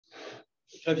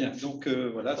Très bien. Donc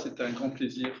voilà, c'est un grand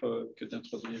plaisir que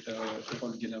d'introduire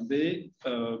Erol Gelenbe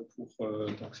pour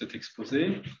donc, cet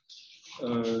exposé. Je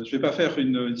ne vais pas faire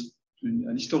un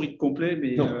historique complet,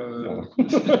 mais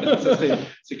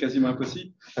c'est quasiment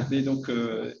impossible. Mais donc,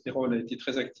 Erol a été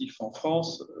très actif en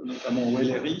France, notamment au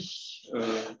LRI,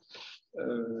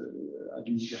 à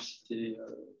l'université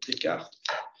Descartes,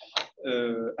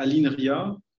 à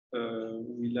l'INRIA,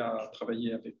 où il a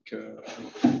travaillé avec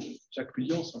Jacques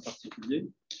Williams en particulier.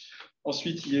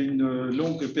 Ensuite, il y a une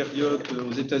longue période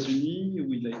aux États-Unis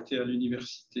où il a été à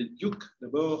l'université Duke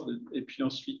d'abord, et puis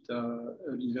ensuite à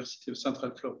l'université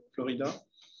Central Florida.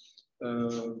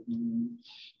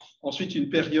 Ensuite, une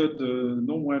période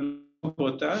non moins longue en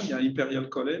Bretagne, à Imperial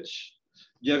College.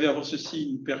 Il y avait avant ceci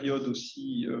une période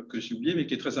aussi que j'ai oubliée, mais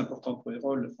qui est très importante pour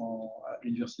Erol à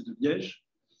l'université de Liège.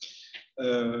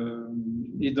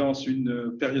 Et dans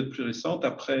une période plus récente,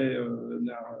 après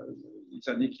les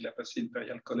années qu'il a passées à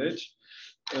Imperial College,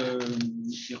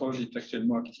 Erol est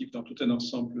actuellement actif dans tout un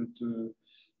ensemble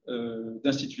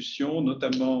d'institutions,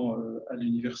 notamment à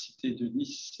l'université de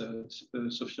Nice,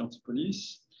 Sophie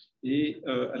Antipolis, et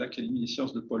à l'Académie des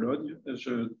sciences de Pologne.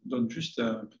 Je donne juste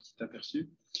un petit aperçu.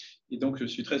 Et donc, je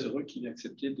suis très heureux qu'il ait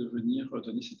accepté de venir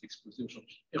donner cet exposé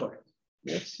aujourd'hui. Erol.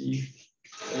 Merci.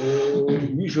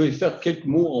 Oui, je vais faire quelques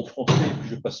mots en français, puis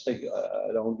je passerai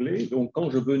à l'anglais. Donc, quand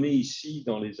je venais ici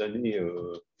dans les années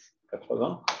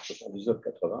 80, 79,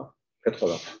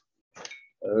 80,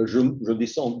 je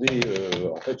descendais,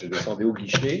 en fait, je descendais au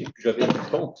guichet, et puis j'avais une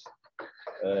tente.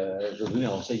 Je venais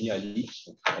enseigner à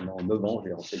l'IX. Pendant 9 ans,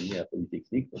 j'ai enseigné à la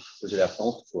Polytechnique. Donc, je faisais la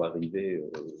pente pour arriver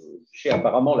chez.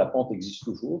 Apparemment, la pente existe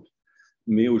toujours.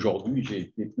 Mais aujourd'hui, j'ai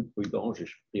été plus prudent, j'ai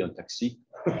pris un taxi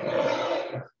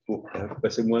pour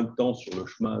passer moins de temps sur le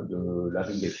chemin de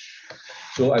l'arrivée.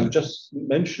 So I'm just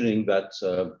mentioning that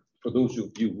for those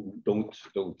of you who don't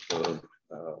feel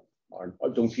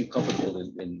comfortable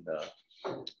in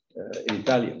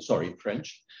Italian, sorry,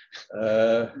 French,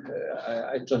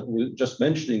 just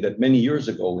mentioning that many years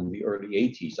ago in the early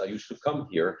 80s, I used to come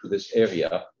here to this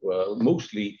area,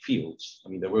 mostly fields. I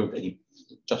mean, there weren't any,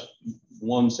 just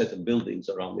one set of buildings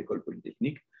around the École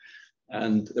Polytechnique.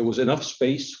 And there was enough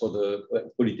space for the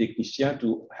polytechniciens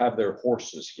to have their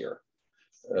horses here.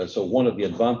 So one of the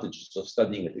advantages of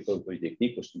studying at the École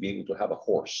Polytechnique was to be able to have a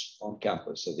horse on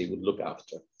campus that they would look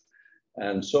after.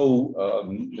 And so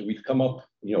we'd come up,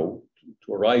 you know,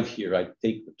 to arrive here, I'd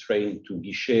take the train to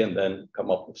Guichet and then come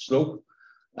up the slope.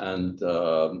 And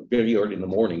very early in the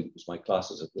morning, because my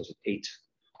classes was at 8.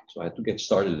 So I had to get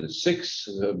started at 6,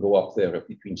 go up there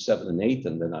between 7 and 8,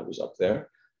 and then I was up there.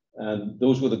 And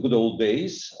those were the good old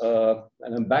days.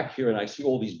 And I'm back here and I see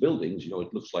all these buildings. You know,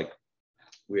 it looks like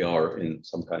we are in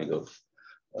some kind of,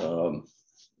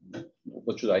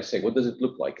 what should I say? What does it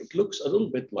look like? It looks a little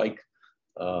bit like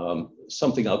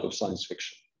something out of science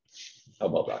fiction. How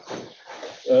about that?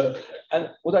 And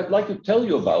what I'd like to tell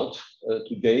you about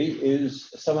today is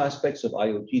some aspects of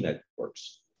IoT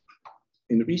networks.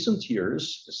 In recent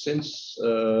years, since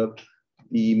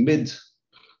the mid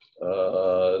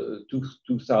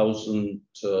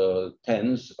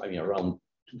 2010s, I mean around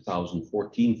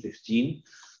 2014, 15,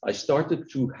 I started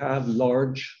to have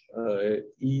large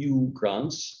EU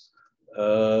grants,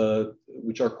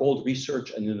 which are called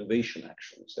research and innovation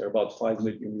actions. They're about 5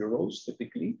 million euros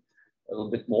typically, a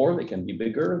little bit more. They can be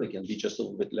bigger, they can be just a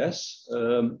little bit less,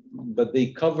 but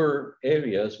they cover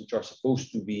areas which are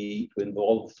supposed to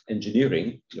involve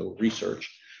engineering, you know, research,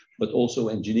 but also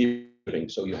engineering.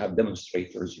 So you have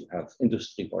demonstrators, you have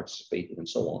industry participating, and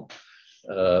so on.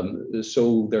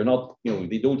 So they're not, you know,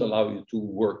 they don't allow you to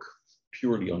work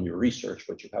purely on your research,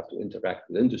 but you have to interact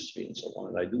with industry and so on.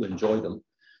 And I do enjoy them.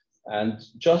 And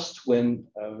just when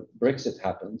Brexit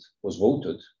happened, was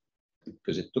voted,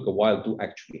 because it took a while to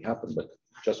actually happen, but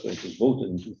just when it was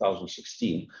voted in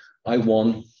 2016, I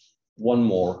won one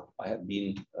more. I had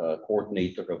been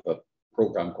coordinator of a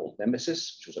program called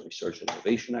Nemesis, which was a research and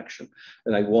innovation action.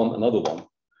 And I won another one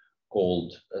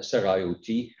called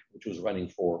SerIoT, which was running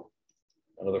for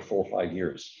another 4 or 5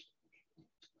 years.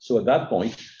 So at that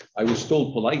point, I was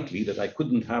told politely that I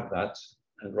couldn't have that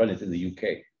and run it in the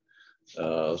UK.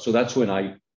 So that's when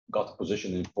I got a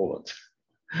position in Poland.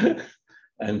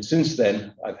 And since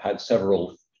then, I've had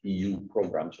several EU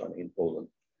programs running in Poland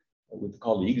with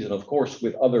colleagues, and of course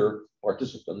with other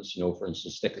participants, you know, for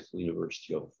instance, Technical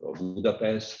University of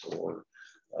Budapest, or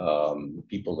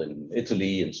people in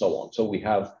Italy and so on. So we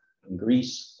have in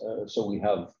Greece, so we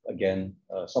have again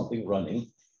something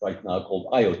running right now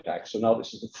called IoTAC. So now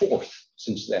this is the 4th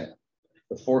since then,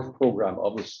 the 4th program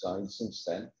of this kind since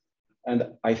then.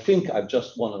 And I think I've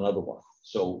just won another one.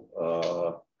 So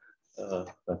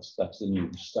That's the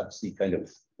news. That's the kind of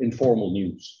informal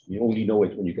news. You only know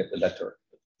it when you get the letter.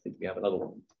 I think we have another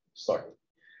one starting.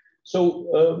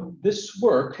 So this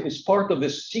work is part of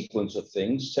this sequence of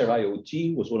things.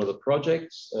 SerIoT was one of the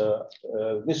projects.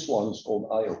 This one is called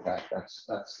IoTAC.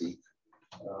 That's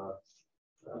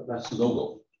the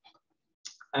logo.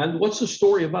 And what's the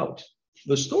story about?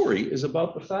 The story is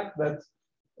about the fact that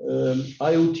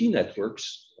IoT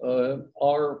networks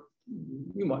are,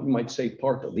 you might say,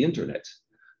 part of the internet,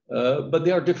 but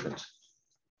they are different.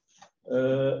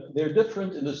 They're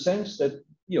different in the sense that,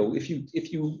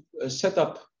 if you set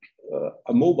up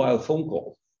a mobile phone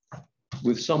call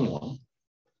with someone,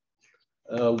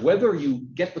 whether you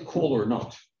get the call or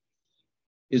not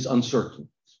is uncertain,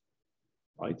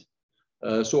 right?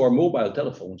 So our mobile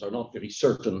telephones are not very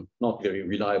certain, not very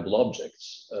reliable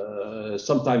objects.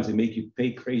 Sometimes they make you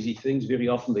pay crazy things. Very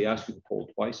often they ask you to call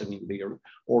twice. I mean, they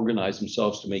organize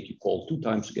themselves to make you call 2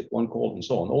 times to get 1 call and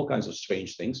so on, all kinds of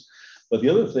strange things. But the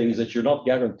other thing is that you're not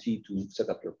guaranteed to set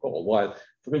up your call. While,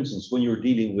 for instance, when you're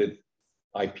dealing with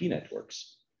IP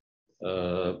networks,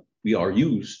 we are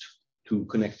used to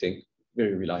connecting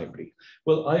very reliably.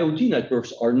 Well, IoT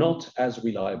networks are not as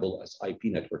reliable as IP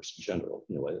networks in general,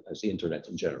 as the internet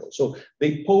in general. So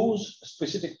they pose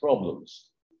specific problems,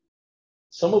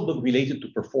 some of them related to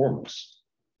performance.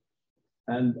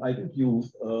 And I think you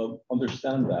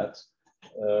understand that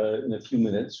in a few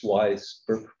minutes why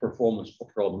performance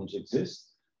problems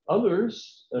exist.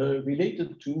 Others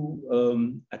related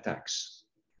to attacks.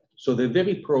 So they're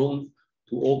very prone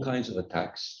to all kinds of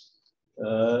attacks.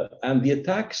 And the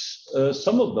attacks,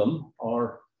 some of them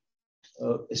are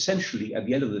essentially, at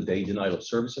the end of the day, denial of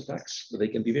service attacks, but they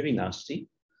can be very nasty.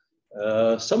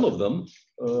 Some of them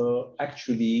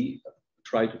actually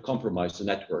try to compromise the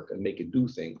network and make it do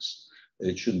things that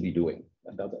it shouldn't be doing,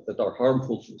 and that are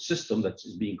harmful to the system that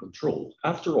is being controlled.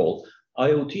 After all,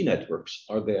 IoT networks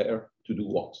are there to do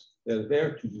what? They're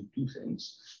there to do 2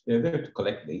 things. They're there to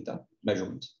collect data,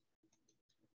 measurement,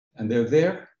 and they're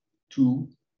there to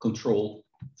control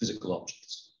physical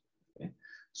objects. Okay?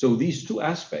 So these 2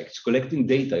 aspects, collecting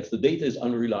data, if the data is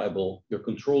unreliable, your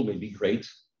control may be great,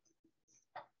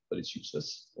 but it's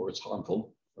useless or it's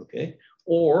harmful, okay?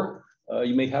 Or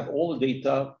you may have all the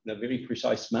data in a very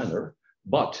precise manner,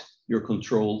 but your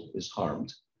control is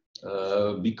harmed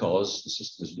because the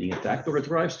system is being attacked or it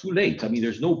arrives too late. I mean,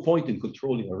 there's no point in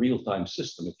controlling a real-time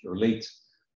system if you're late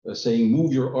saying,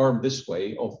 move your arm this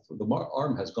way, the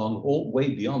arm has gone all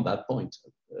way beyond that point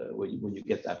when you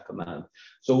get that command.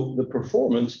 So the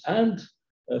performance and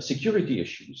security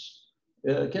issues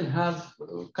can have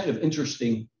kind of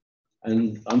interesting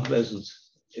and unpleasant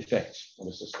effects on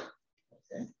the system.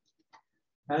 Okay?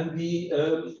 And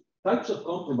the types of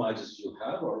compromises you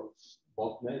have are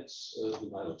botnets,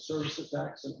 denial of service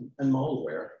attacks, and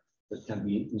malware that can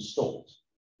be installed.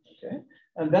 Okay?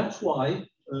 And that's why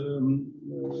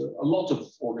a lot of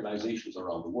organizations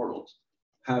around the world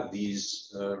have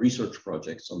these research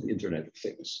projects on the Internet of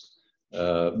Things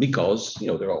because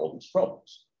there are all these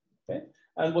problems. Okay?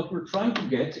 And what we're trying to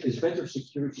get is better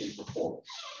security and performance.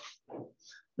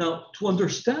 Now, to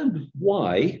understand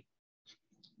why,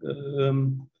 there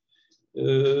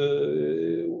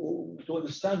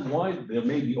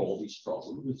may be all these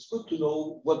problems, it's good to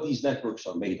know what these networks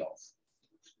are made of.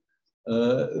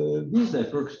 These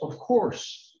networks, of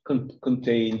course,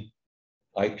 contain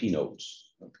IP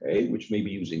nodes, okay, which may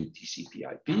be using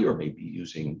TCP/IP, or maybe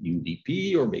using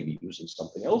UDP, or maybe using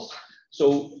something else.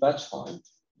 So that's fine.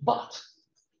 But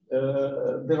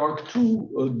there are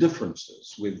 2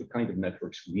 differences with the kind of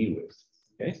networks we deal with.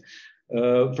 Okay,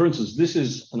 for instance, this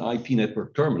is an IP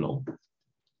network terminal.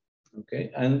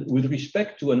 Okay, and with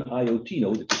respect to an IoT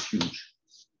node, it is huge.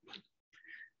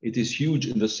 It is huge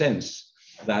in the sense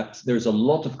that there's a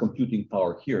lot of computing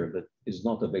power here that is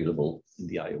not available in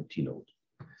the IoT node.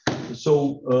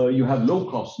 So you have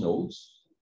low-cost nodes,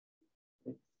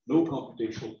 low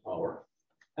computational power.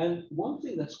 And one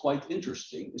thing that's quite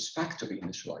interesting is factory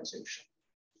initialization.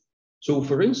 So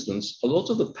for instance, a lot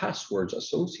of the passwords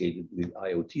associated with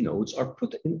IoT nodes are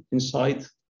put inside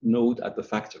node at the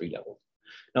factory level.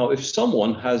 Now, if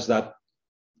someone has that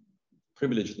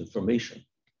privileged information,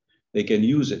 they can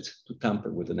use it to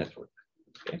tamper with the network.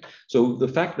 Okay? So the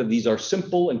fact that these are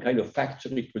simple and kind of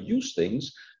factory produced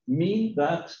things mean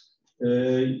that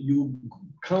you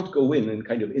can't go in and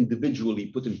kind of individually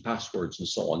put in passwords and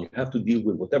so on. You have to deal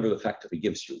with whatever the factory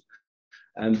gives you.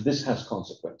 And this has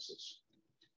consequences.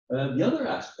 The other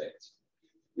aspect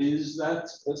is that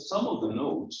some of the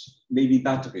nodes may be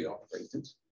battery operated.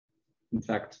 In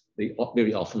fact, they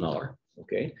very often are,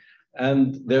 okay?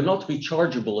 And they're not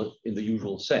rechargeable in the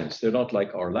usual sense. They're not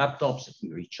like our laptops that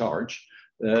we recharge.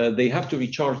 They have to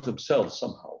recharge themselves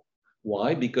somehow.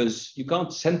 Why? Because you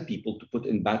can't send people to put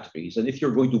in batteries. And if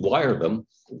you're going to wire them,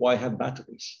 why have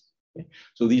batteries? Okay?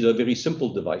 So these are very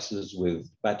simple devices with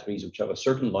batteries which have a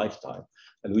certain lifetime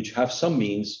and which have some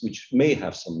means, which may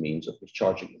have some means of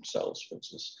recharging themselves, for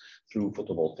instance, through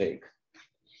photovoltaic.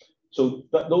 So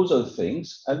those are the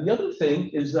things. And the other thing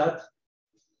is that,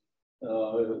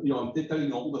 I'm telling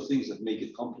you all the things that make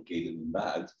it complicated and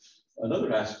bad.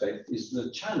 Another aspect is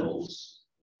the channels,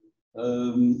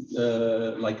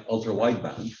 like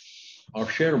ultra-wideband, are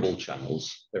shareable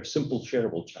channels. They're simple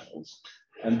shareable channels.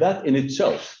 And that in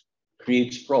itself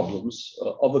creates problems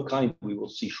of a kind we will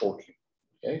see shortly,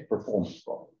 okay? Performance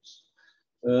problems.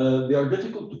 They are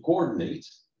difficult to coordinate,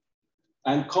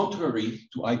 and contrary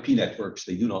to IP networks,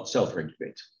 they do not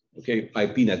self-regulate. Okay,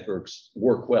 IP networks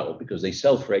work well because they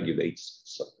self-regulate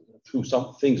through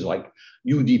some things like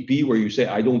UDP, where you say,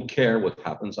 I don't care what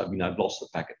happens. I mean, I've lost the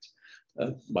packet,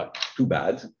 but too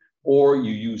bad. Or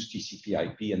you use TCP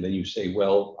IP and then you say,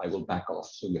 well, I will back off.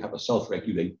 So you have a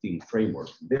self-regulating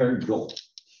framework. There you go.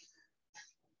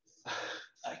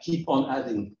 I keep on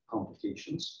adding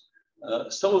complications.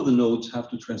 Some of the nodes have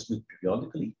to transmit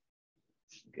periodically.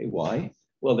 Okay, why?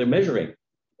 Well, they're measuring.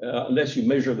 Unless you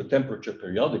measure the temperature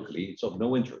periodically, it's of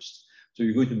no interest. So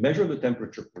you're going to measure the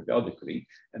temperature periodically,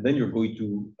 and then you're going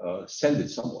to send it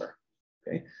somewhere.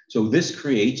 Okay, so this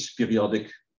creates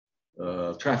periodic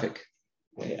traffic,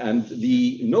 okay? And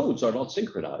the nodes are not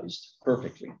synchronized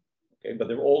perfectly. Okay, but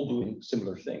they're all doing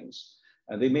similar things,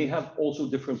 and they may have also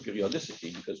different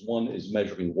periodicity because one is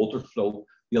measuring water flow,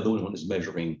 the other one is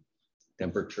measuring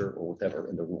temperature or whatever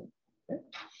in the room. Okay?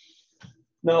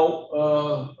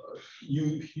 Now,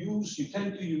 you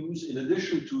tend to use, in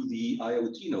addition to the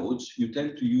IoT nodes, you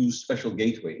tend to use special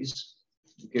gateways,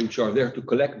 okay, which are there to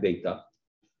collect data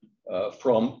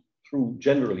through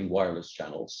generally wireless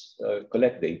channels,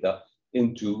 collect data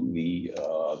into the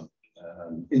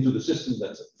system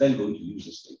that's then going to use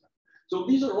this data. So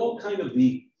these are all kind of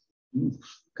the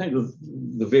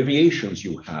variations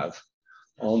you have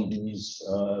on these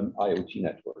IoT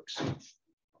networks.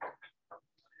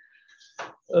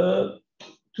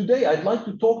 Today, I'd like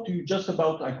to talk to you just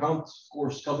about, I can't, of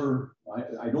course, cover,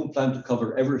 I don't plan to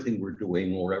cover everything we're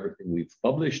doing or everything we've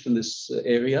published in this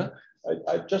area.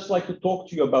 I'd just like to talk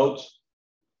to you about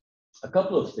a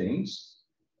couple of things.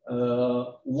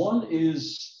 One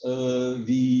is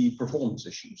the performance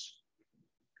issues.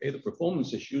 Okay, the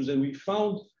performance issues, and we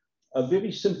found a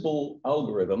very simple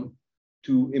algorithm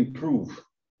to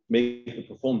make the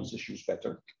performance issues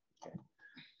better. Okay.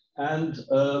 And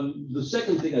the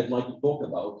second thing I'd like to talk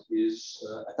about is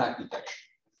attack detection,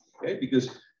 okay? Because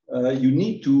you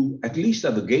need to, at least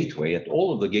at the gateway, at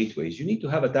all of the gateways, you need to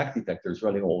have attack detectors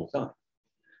running all the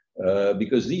time.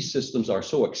 Because these systems are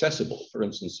so accessible. For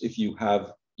instance, if you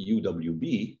have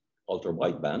UWB,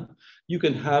 ultra-wideband, you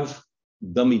can have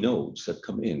dummy nodes that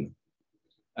come in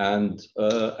and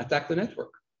attack the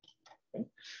network. Okay?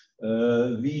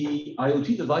 The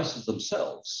IoT devices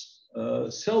themselves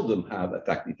seldom have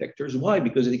attack detectors. Why?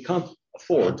 Because they can't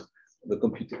afford the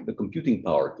computing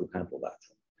power to handle that.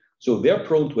 So they're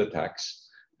prone to attacks,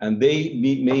 and they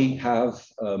may have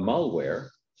malware,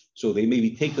 so they may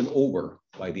be taken over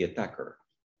by the attacker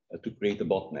to create a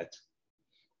botnet,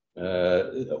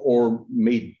 or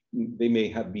they may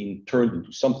have been turned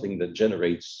into something that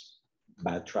generates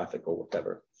bad traffic or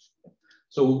whatever.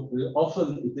 So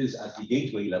often it is at the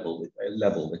gateway level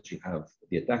that you have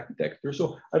the attack detector.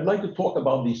 So I'd like to talk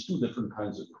about these two different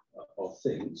kinds of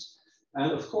things.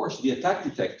 And of course, the attack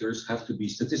detectors have to be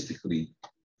statistically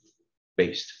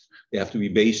based. They have to be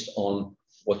based on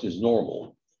what is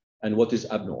normal and what is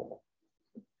abnormal.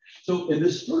 So in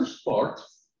this first part,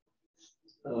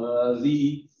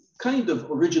 the kind of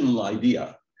original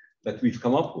idea that we've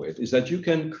come up with is that you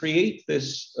can create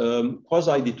this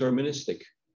quasi-deterministic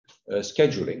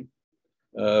scheduling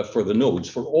for the nodes,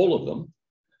 for all of them.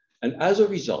 And as a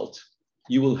result,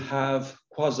 you will have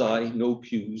quasi no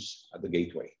queues at the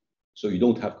gateway. So you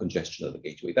don't have congestion at the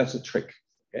gateway. That's a trick,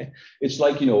 okay? It's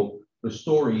like, the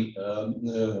story,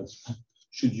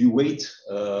 should you wait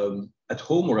at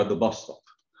home or at the bus stop?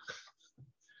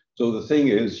 So the thing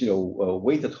is,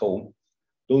 wait at home,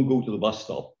 don't go to the bus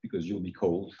stop because you'll be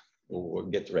cold or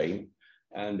get rain.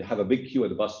 And have a big queue at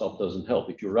the bus stop doesn't help.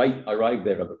 If you arrive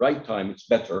there at the right time, it's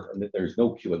better, and that there's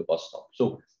no queue at the bus stop.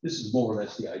 So this is more or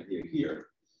less the idea here.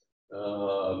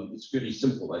 It's pretty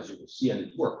simple, as you will see, and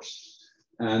it works.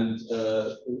 And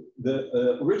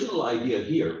the original idea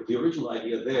here, the original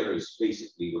idea there is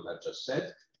basically what I just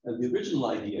said. And the original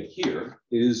idea here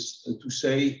is to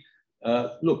say,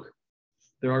 look,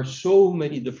 there are so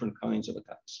many different kinds of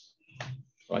attacks,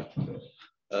 right?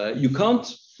 You can't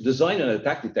design an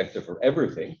attack detector for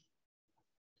everything.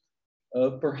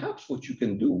 Perhaps what you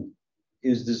can do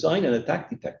is design an attack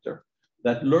detector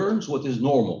that learns what is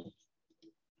normal.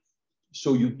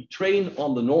 So you train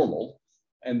on the normal,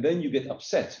 and then you get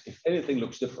upset if anything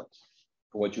looks different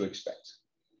from what you expect.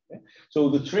 Okay? So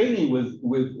the training with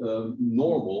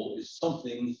normal is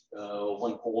something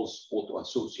one calls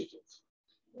auto-associative.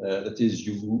 That is,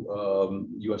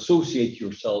 you associate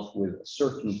yourself with a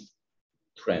certain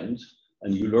trend,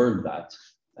 and you learn that,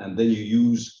 and then you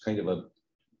use kind of a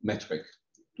metric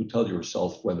to tell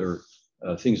yourself whether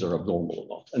things are abnormal or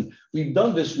not. And we've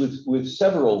done this with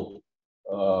several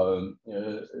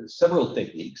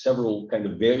techniques, several kind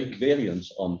of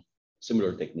variants on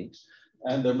similar techniques,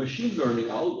 and they're machine learning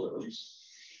algorithms.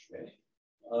 Okay.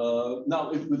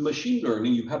 Now, with machine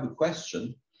learning, you have the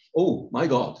question, oh my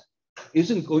God,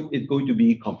 isn't it going to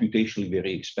be computationally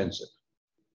very expensive?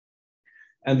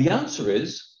 And the answer is,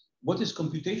 what is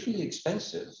computationally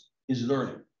expensive is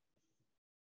learning.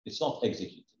 It's not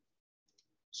executing.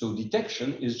 So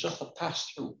detection is just a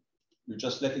pass-through. You're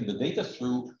just letting the data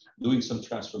through, doing some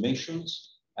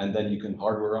transformations, and then you can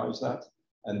hardwareize that.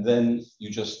 And then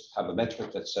you just have a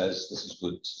metric that says, this is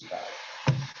good, this is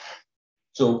bad.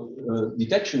 So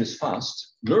detection is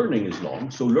fast, learning is long.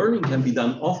 So learning can be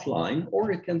done offline,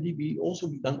 or it can also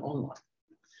be done online.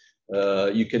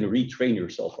 You can retrain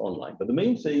yourself online. But the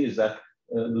main thing is that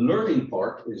the learning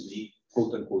part is the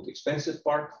quote-unquote expensive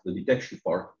part. The detection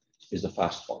part is the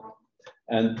fast part.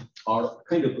 And our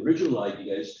kind of original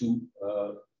idea is to,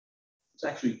 it's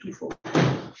actually twofold.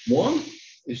 One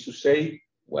is to say,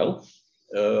 well,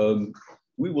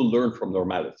 we will learn from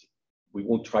normality. We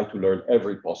won't try to learn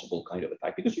every possible kind of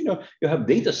attack, because you have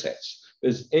data sets.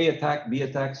 There's A attack, B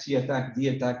attack, C attack, D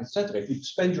attack, etc. If you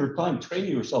spend your time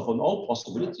training yourself on all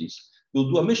possibilities, you'll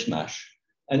do a mishmash.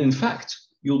 And in fact,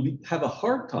 you'll have a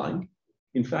hard time,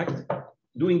 in fact,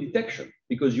 doing detection,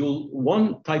 because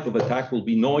one type of attack will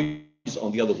be noise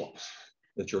on the other ones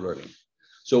that you're learning.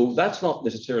 So that's not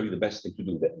necessarily the best thing to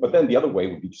do. But then the other way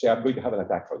would be to say, I'm going to have an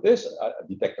attack for this, a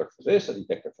detector for this, a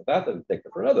detector for that, a detector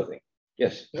for another thing.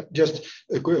 Yes. Just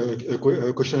a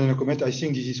question and a comment. I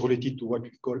think this is related to what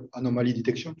we call anomaly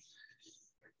detection.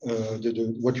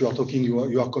 What you are talking,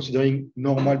 you are considering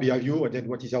normal behavior, and then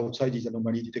what is outside is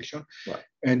anomaly detection. Right.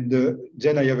 And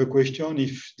then I have a question: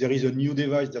 if there is a new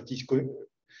device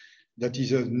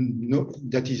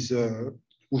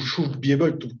who should be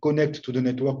able to connect to the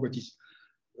network, but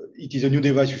it is a new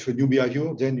device with a new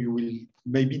behavior, then you will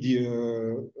maybe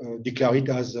declare it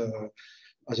as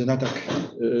an attack.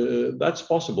 That's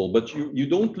possible, but you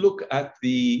don't look at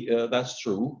the, that's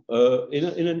true.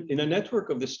 In a network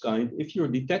of this kind, if your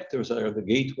detectors are the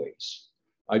gateways,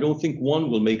 I don't think one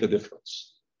will make a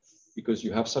difference, because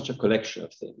you have such a collection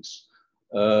of things.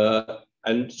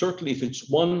 And certainly if it's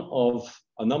one of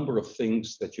a number of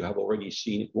things that you have already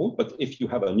seen, it won't. But if you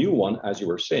have a new one, as you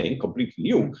were saying, completely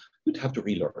new, you'd have to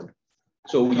relearn.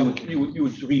 So you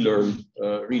would relearn,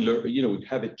 you'd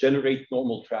have it generate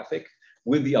normal traffic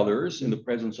with the others in the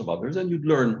presence of others, and you'd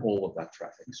learn all of that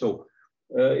traffic. So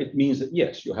it means that,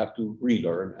 yes, you have to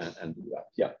relearn and do that.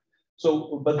 Yeah.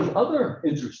 So, but the other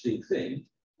interesting thing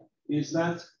is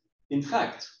that, in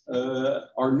fact,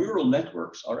 our neural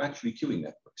networks are actually queuing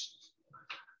networks.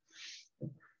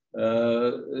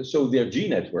 So they're G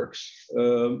networks.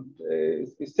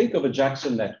 Think of a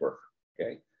Jackson network,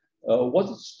 okay? What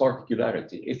is its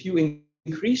particularity? If you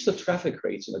increase the traffic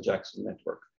rates in a Jackson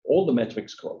network, all the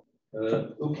metrics grow.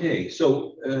 Okay,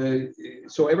 so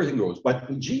everything grows. But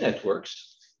in G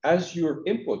networks, as your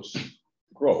inputs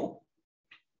grow,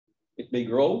 it may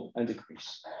grow and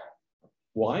decrease.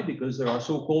 Why? Because there are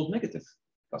so-called negative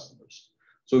customers.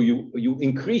 So you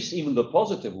increase even the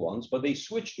positive ones, but they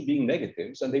switch to being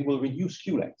negatives, and they will reduce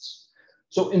queue lengths.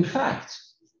 So in fact,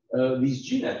 these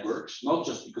G networks, not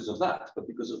just because of that, but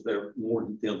because of their more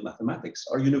detailed mathematics,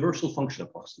 are universal function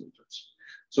approximators.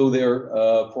 So they're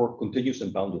for continuous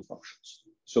and bounded functions.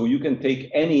 So you can take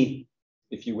any,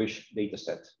 if you wish, data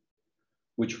set,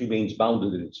 which remains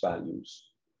bounded in its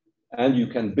values, and you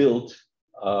can build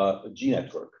a G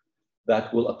network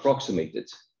that will approximate it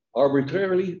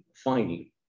arbitrarily, finely.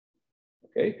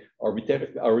 Okay,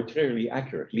 arbitrarily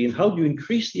accurately. And how do you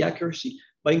increase the accuracy?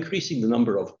 By increasing the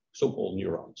number of so-called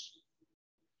neurons.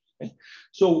 Okay?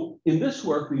 So in this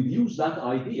work, we've used that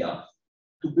idea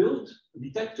to build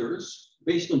detectors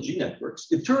based on G networks.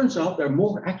 It turns out they're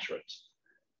more accurate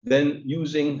than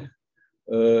using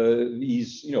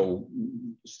these,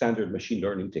 standard machine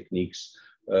learning techniques,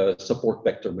 support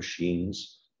vector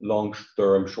machines,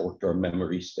 long-term, short-term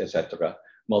memories, etc.,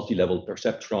 multi-level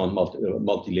perceptron,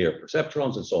 multi-layer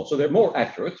perceptrons, and so on. So they're more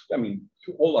accurate. I mean,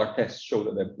 all our tests show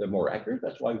that they're more accurate.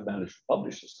 That's why we managed to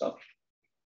publish this stuff.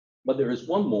 But there is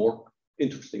one more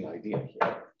interesting idea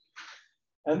here.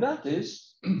 And that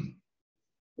is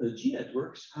the G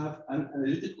networks have an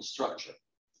analytical structure.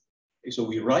 Okay, so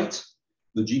we write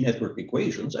the G network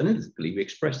equations analytically, we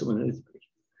express them analytically.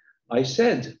 I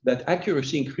said that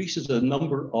accuracy increases the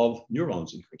number of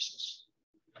neurons increases.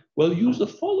 Well, use the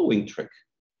following trick.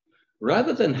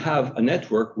 Rather than have a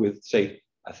network with, say,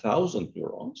 1,000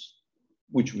 neurons,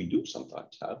 which we do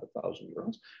sometimes have 1,000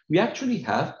 neurons, we actually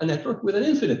have a network with an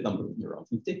infinite number of neurons.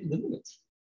 We've taken the limit.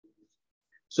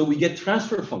 So we get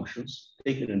transfer functions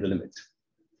taken in the limit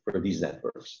for these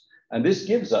networks. And this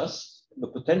gives us the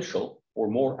potential for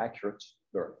more accurate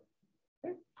learning.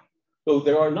 Okay? So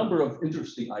there are a number of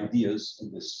interesting ideas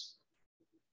in this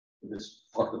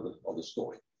part of the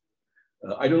story.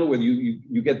 I don't know whether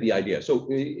you get the idea. So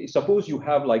suppose you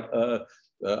have like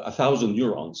 1,000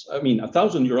 neurons. I mean,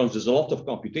 1,000 neurons is a lot of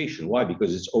computation. Why?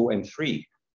 Because it's ON3.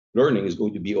 Learning is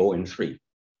going to be ON3.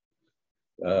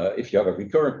 If you have a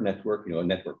recurrent network, a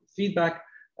network with feedback,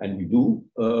 and we do,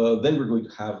 then we're going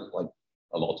to have like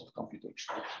a lot of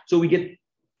computation. So we get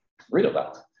rid of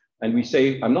that. And we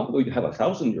say, I'm not going to have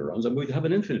 1,000 neurons, I'm going to have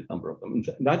an infinite number of them.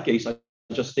 In that case, I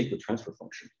just take the transfer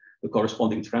function, the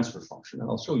corresponding transfer function, and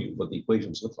I'll show you what the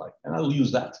equations look like. And I'll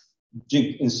use that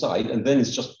jig inside, and then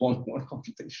it's just one more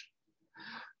computation.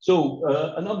 So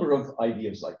a number of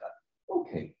ideas like that.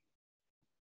 Okay.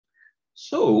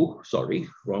 So, sorry,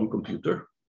 wrong computer.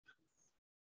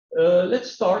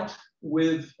 Let's start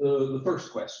with the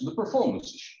first question, the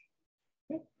performance issue.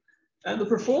 Okay. And the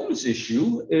performance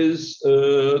issue is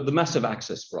the massive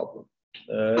access problem,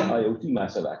 IoT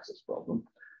massive access problem.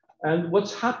 And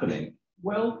what's happening?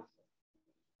 Well,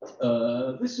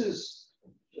 this is,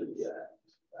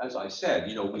 as I said,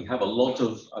 we have a lot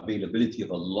of availability of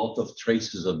a lot of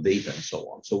traces of data and so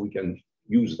on. So we can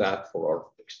use that for our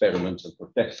experiments and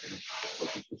for testing.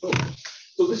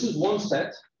 So this is one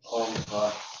set of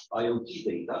IoT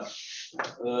data.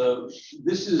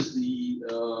 This is the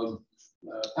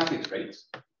packet rate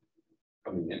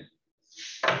coming in.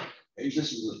 Okay,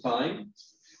 this is the time.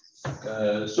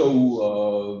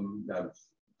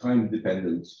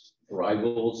 Time-dependent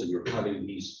arrivals, and you're having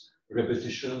these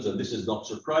repetitions, and this is not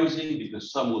surprising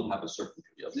because some will have a certain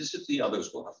periodicity, others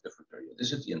will have different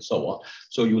periodicity, and so on.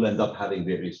 So you'll end up having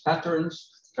various patterns,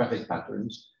 traffic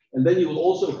patterns, and then you will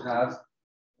also have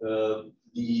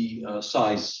the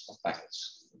size of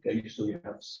packets. Okay, so you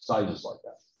have sizes like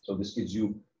that. So this gives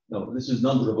you, this is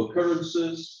number of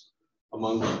occurrences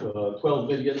among 12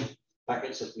 million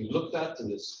packets that we looked at in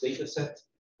this data set.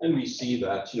 And we see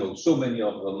that, so many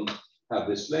of them have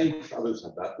this length, others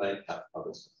have that length,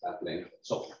 others have that length, and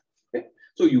so on. Okay?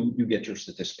 So you get your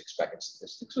statistics, packet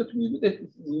statistics that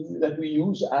we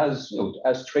use as,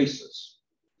 as traces.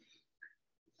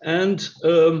 And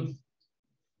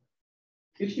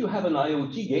if you have an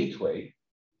IoT gateway,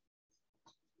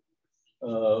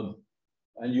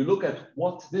 and you look at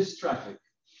what this traffic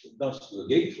does to the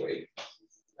gateway,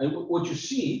 and what you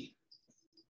see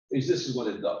is this is what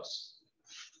it does.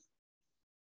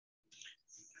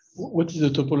 What is the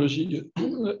topology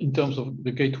in terms of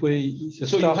the gateway?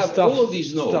 So you have all of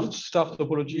these nodes. Start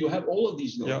topology. You have all of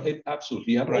these nodes. Yeah.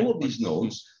 Absolutely. You have all of these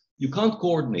nodes. You can't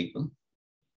coordinate them.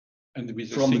 And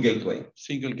with from the gateway.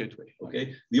 Single gateway.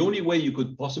 Okay. The only way you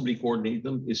could possibly coordinate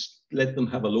them is let them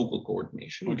have a local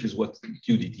coordination, which is what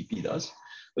QDTP does.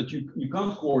 But you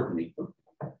can't coordinate them.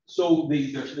 So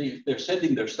they're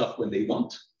sending their stuff when they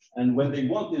want. And when they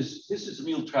want this is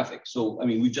real traffic. So, I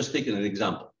mean, we've just taken an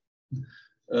example.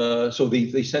 So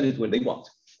they send it when they want,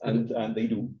 and they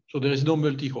do. So there is no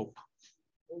multi-hop?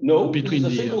 No, between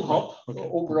a single hop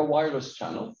over a wireless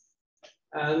channel.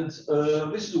 And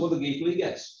this is what the gateway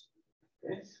gets.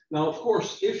 Okay? Now, of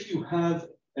course, if you have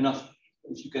enough,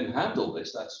 if you can handle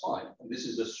this, that's fine. And this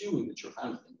is assuming that you're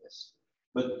handling this.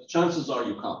 But chances are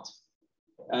you can't.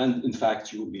 And in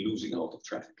fact, you will be losing a lot of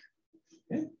traffic.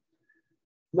 Okay?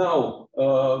 Now,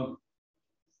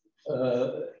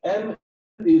 M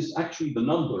is actually the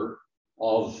number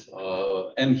of,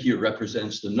 M here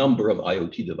represents the number of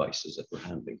IoT devices that we're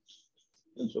handling.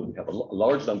 And so we have a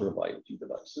large number of IoT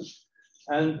devices.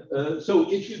 And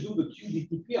so if you do the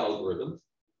QDTP algorithm,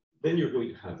 then you're going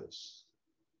to have this.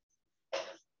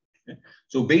 Okay.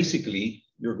 So basically,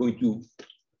 you're going to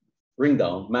bring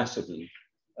down massively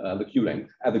the queue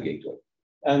length at the gateway.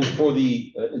 And for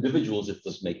the individuals, it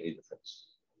doesn't make any difference.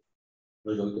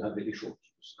 We're going to have very short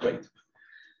queues. Great.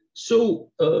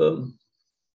 So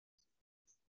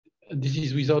This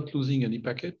is without losing any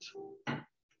packet?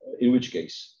 In which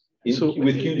case? So,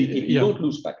 with QDTP, you don't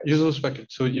lose packets. You lose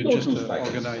packets, so you just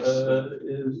organize.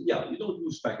 Yeah, you don't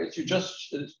lose packets. You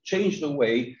just change the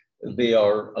way they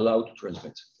are allowed to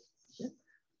transmit. Okay?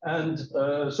 And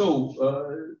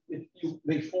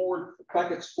they forward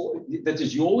packets that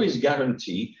is, you always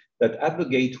guarantee that at the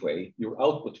gateway, your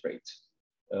output rate,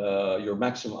 your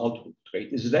maximum output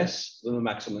rate is less than the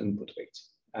maximum input rate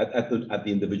at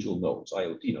the individual nodes,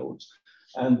 IoT nodes.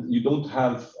 And you don't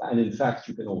have, and in fact,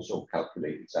 you can also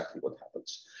calculate exactly what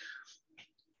happens.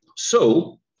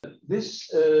 So this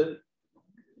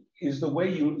is the way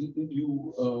you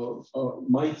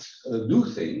might do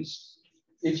things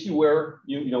if you were,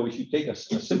 if you take a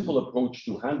simple approach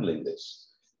to handling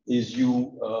this, is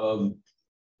you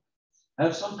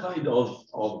have some kind of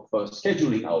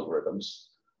scheduling algorithms.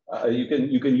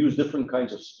 You can use different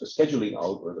kinds of scheduling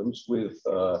algorithms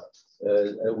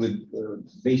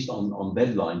based on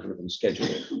deadline-driven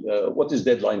scheduling. What is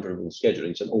deadline-driven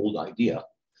scheduling? It's an old idea,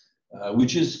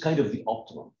 which is kind of the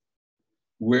optimum,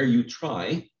 where you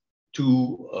try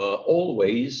to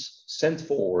always send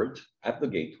forward at the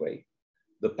gateway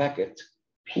the packet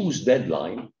whose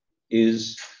deadline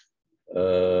is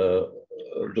the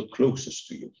closest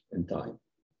to you in time.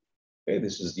 Okay,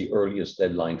 this is the earliest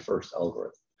deadline first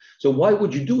algorithm. So why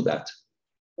would you do that?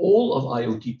 All of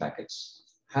IoT packets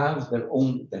have their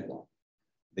own deadline.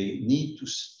 They need to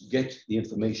get the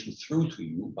information through to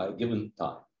you by a given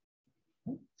time.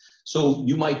 So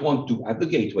you might want to, at the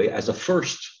gateway, as a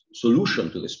first solution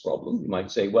to this problem, you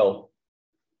might say, well,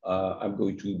 I'm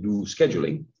going to do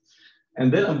scheduling,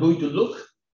 and then I'm going to look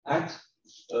at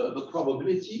the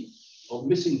probability of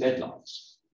missing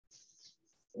deadlines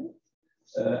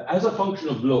as a function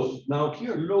of load. Now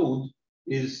here, load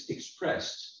is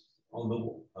expressed on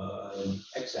the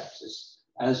x-axis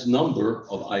as number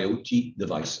of IoT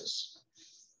devices.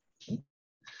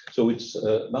 So it's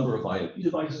a number of IoT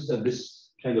devices, and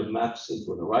this kind of maps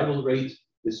into an arrival rate.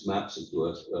 This maps into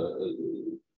a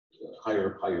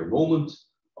higher moment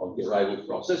of the arrival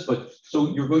process. But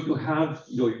so you're going to have,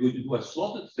 you're going to do a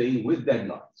slotted thing with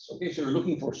deadlines. Okay, so you're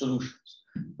looking for solutions.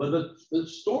 But the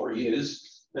story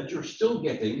is that you're still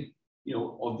getting,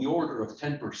 of the order of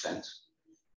 10%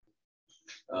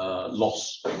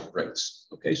 loss rates.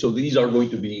 Okay, so these are going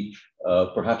to be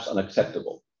perhaps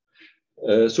unacceptable.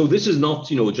 So this is not,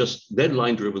 just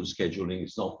deadline-driven scheduling.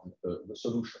 It's not the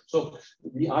solution. So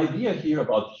the idea here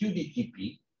about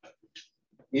QDTP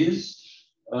is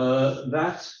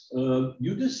that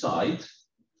you decide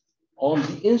on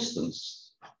the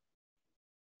instance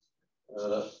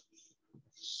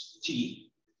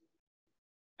T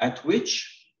at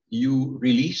which you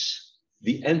release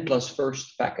the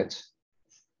n+1st packet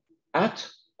at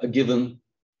a given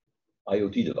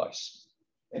IoT device.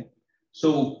 Okay?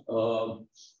 So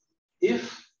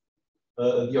if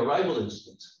the arrival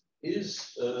instance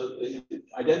is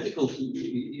identical to,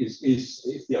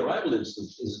 if the arrival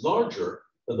instance is larger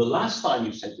than the last time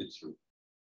you sent it through,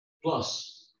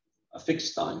 plus a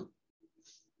fixed time,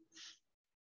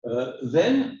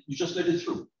 then you just let it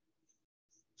through.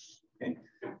 Okay?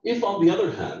 If, on the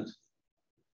other hand,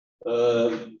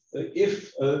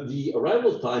 if the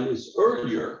arrival time is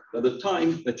earlier than the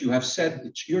time that you have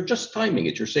said, you're just timing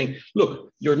it. You're saying,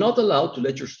 look, you're not allowed to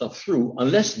let your stuff through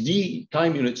unless the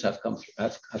time units have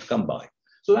come by.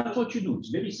 So that's what you do. It's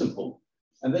very simple.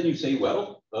 And then you say,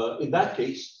 well, in that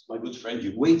case, my good friend,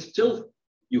 you wait till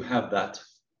you have that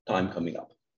time coming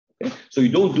up. Okay? So you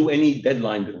don't do any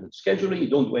deadline scheduling. You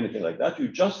don't do anything like that. You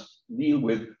just deal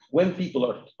with when people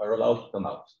are allowed to come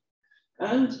out.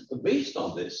 And based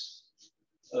on this,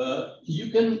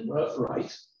 you can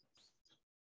write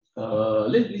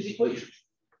Lindley's equation,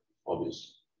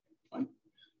 obviously, right?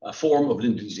 A form of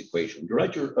Lindley's equation. You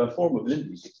write your form of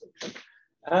Lindley's equation.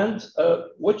 And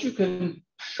what you can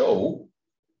show,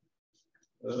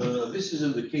 this is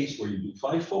in the case where you do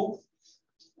FIFO,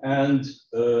 and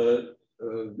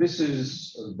this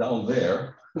is down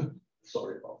there.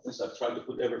 Sorry about this. I've tried to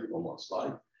put everything on one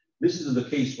slide. This is in the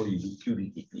case where you do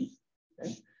QDTP.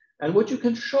 Okay? And what you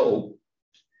can show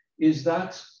is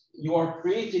that you are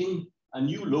creating a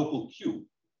new local queue.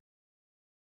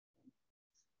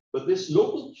 But this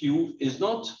local queue is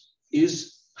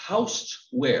housed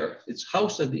where? It's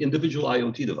housed at the individual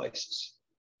IoT devices.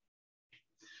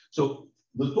 So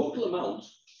the total amount,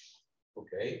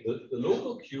 okay, the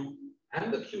local queue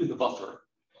and the queue in the buffer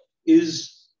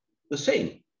is the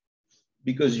same,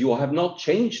 because you have not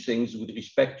changed things with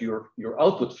respect to your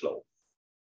output flow.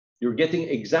 You're getting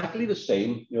exactly the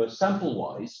same,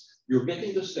 sample-wise, you're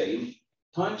getting the same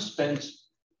time spent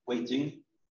waiting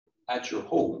at your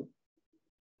home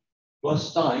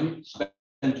plus time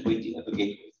spent waiting at the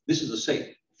gateway. This is the same.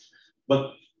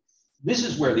 But this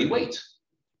is where they wait.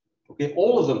 Okay,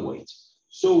 all of them wait.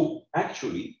 So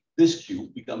actually, this queue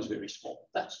becomes very small.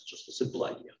 That's just a simple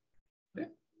idea. Okay?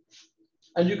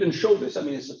 And you can show this. I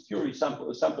mean, it's a purely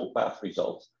sample path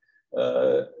result.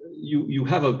 You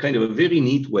have a kind of a very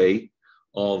neat way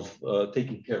of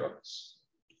taking care of this.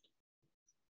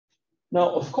 Now,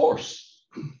 of course,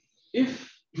 if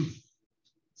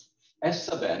S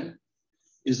sub n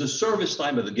is the service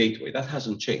time of the gateway, that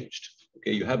hasn't changed.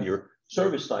 Okay, you have your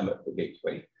service time at the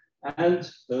gateway, and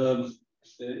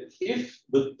if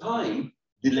the time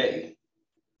delay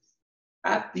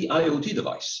at the IoT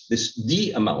device, this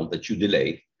D amount that you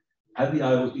delay at the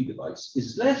IoT device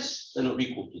is less than or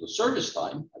equal to the service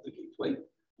time at the gateway,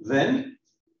 then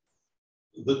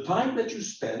the time that you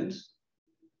spend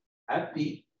at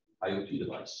the IoT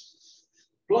device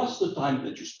plus the time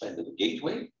that you spend at the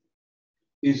gateway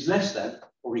is less than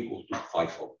or equal to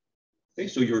 5-fold. Okay,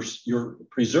 so you're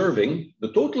preserving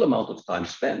the total amount of time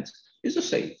spent is the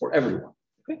same for everyone.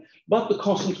 Okay, but the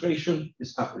concentration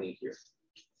is happening here.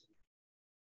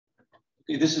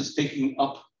 Okay, this is taking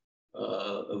up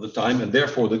the time, and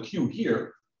therefore the queue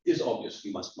here is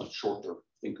obviously much shorter.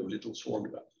 Think of Little's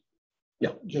formula.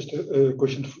 Yeah. Just a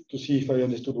question to see if I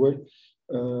understood well.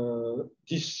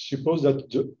 This supposes that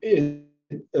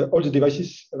all the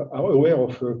devices are aware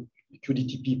of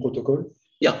QDTP protocol.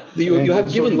 Yeah, you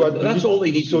have given that's all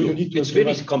they need to do. You need to it's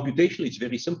very computationally, it's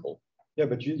very simple. Yeah,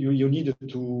 but you need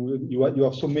to, you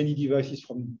have so many devices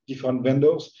from different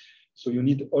vendors, so you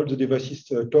need all the devices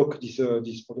to talk this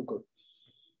protocol.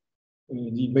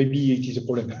 Maybe it is a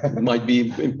problem. It might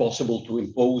be impossible to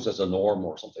impose as a norm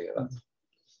or something like that.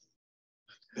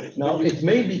 Now, it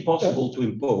may be possible to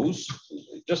impose,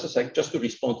 just a sec, just to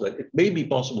respond to that, it may be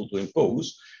possible to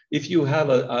impose if you have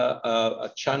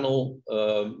a channel,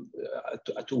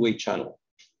 a two-way channel.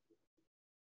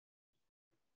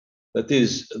 That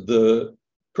is, the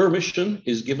permission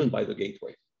is given by the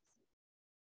gateway.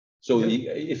 So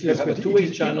if you have a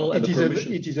two-way channel and the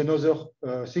permission... It is another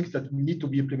thing that need to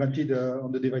be implemented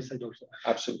on the device side also.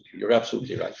 Absolutely, you're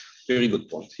absolutely right. Very good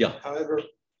point, yeah. However,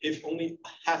 if only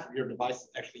half of your devices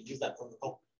actually use that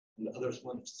protocol and the others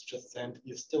ones just send,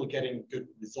 you're still getting good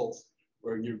results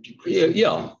where you're decreasing.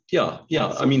 Yeah.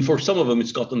 I mean, for some of them,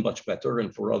 it's gotten much better,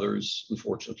 and for others,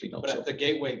 unfortunately, not so. But at the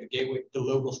gateway, the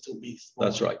load will still be small.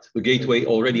 That's right. The gateway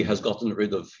already has gotten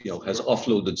rid of, has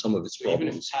offloaded some of its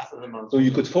problems. Half of them are. So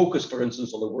you could focus, for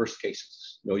instance, on the worst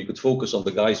cases. You could focus on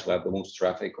the guys who have the most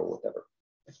traffic or whatever.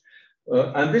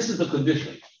 And this is the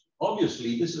condition.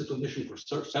 Obviously, this is a condition for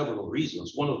several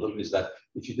reasons. One of them is that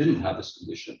if you didn't have this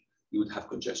condition, you would have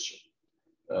congestion.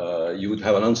 You would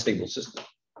have an unstable system.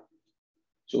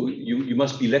 So you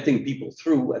must be letting people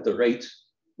through at the rate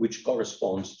which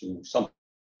corresponds to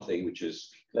something which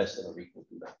is less than or equal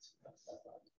to that.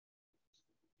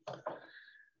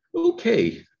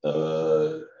 Okay,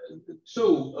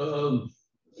 so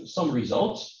some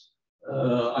results.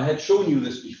 I had shown you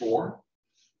this before.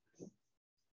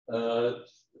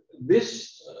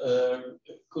 This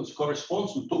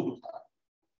corresponds to total time,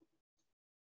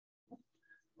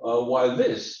 while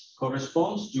this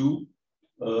corresponds to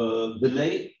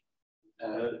delay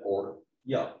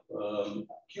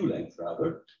queue length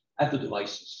rather at the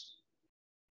devices.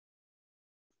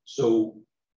 So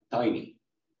tiny.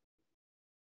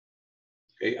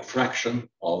 Okay, a fraction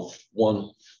of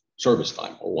one service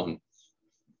time, or one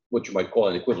what you might call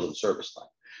an equivalent service time.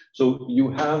 So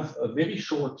you have a very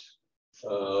short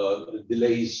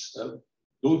delays.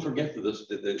 Don't forget that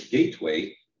the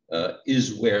gateway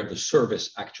is where the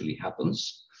service actually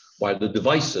happens, while the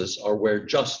devices are where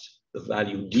just the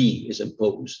value D is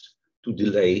imposed to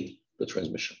delay the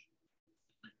transmission.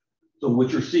 So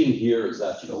what you're seeing here is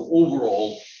that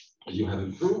overall you have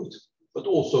improved, but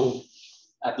also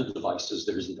at the devices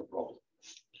there isn't a problem.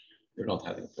 You're not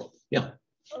having a problem. Yeah.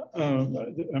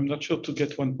 I'm not sure to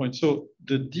get one point. So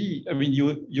the D, I mean,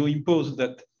 you impose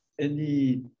that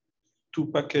any two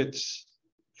packets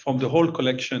from the whole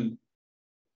collection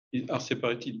are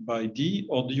separated by D,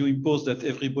 or do you impose that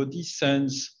everybody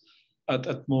sends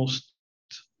at most?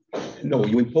 No,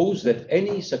 you impose that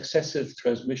any successive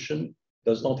transmission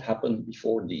does not happen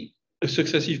before D.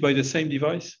 Successive by the same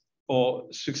device, or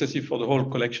successive for the whole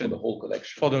collection? For the whole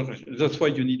collection. That's why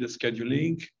you need a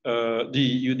scheduling.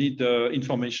 You need the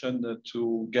information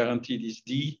to guarantee this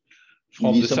D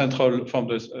from the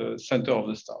center of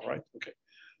the star, right? Okay.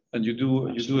 And you do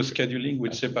a scheduling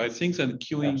which separates things, and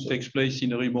queuing takes place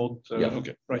in a remote.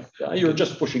 Okay, right. Yeah, you're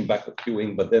just pushing back the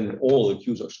queuing, but then all the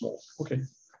queues are small. Okay.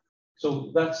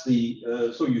 So that's the.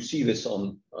 So you see this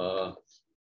on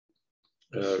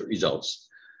results.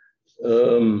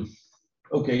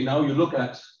 Okay, now you look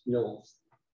at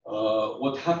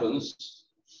what happens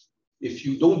if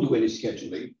you don't do any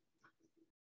scheduling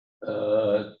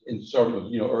in sort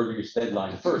of earliest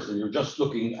deadline first, and you're just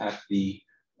looking at the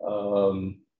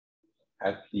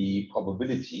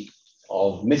probability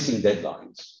of missing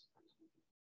deadlines.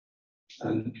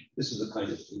 And this is the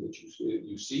kind of thing that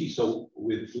you see. So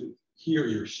with here,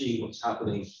 you're seeing what's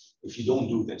happening if you don't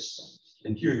do this.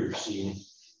 And here you're seeing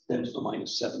 10 to the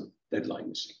minus 7 deadline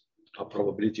missing, a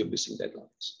probability of missing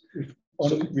deadlines.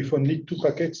 With only 2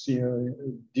 packets,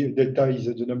 the delta is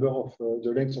the number of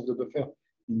the length of the buffer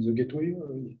in the gateway.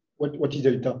 What is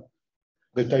delta?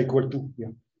 Delta equal to?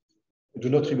 Yeah. I do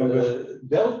not remember.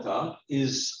 Delta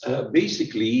is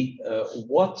basically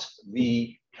what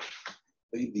the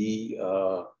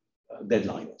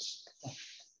deadline is.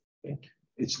 Okay.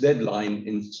 It's deadline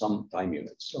in some time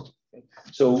units. Okay.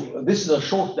 So this is a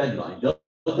short deadline.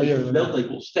 Delta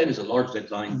equals 10 is a large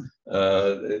deadline,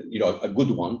 a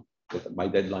good one. But my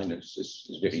deadline is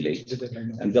very late.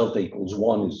 And delta equals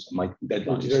 1 is my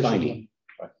deadline is tiny.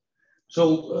 Right.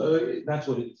 So that's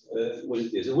what it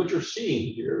is. And what you're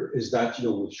seeing here is that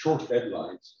with short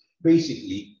deadlines,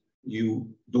 basically you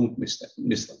don't miss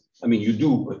them. I mean, you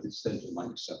do, but it's 10 to the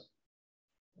minus 7.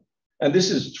 And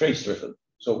this is trace driven.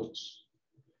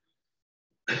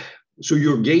 So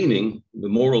you're gaining, the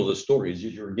moral of the story is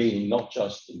you're gaining not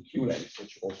just in queue length,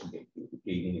 but you're also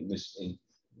gaining in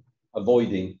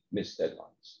avoiding missed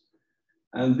deadlines.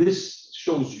 And this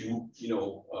shows you,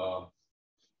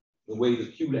 the way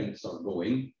the queue lengths are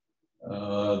going.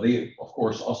 They, of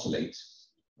course, oscillate.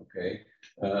 Okay,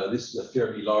 this is a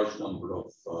fairly large number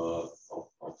of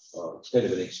it's kind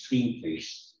of an extreme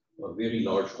case, a very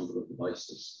large number of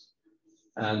devices.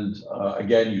 And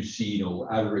again, you see,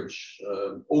 average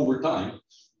over time,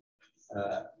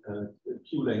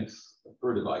 queue length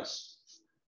per device,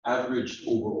 averaged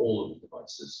over all of the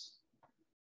devices.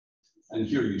 And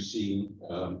here you see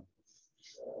the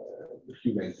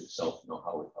queue length itself,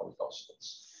 how it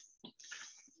oscillates.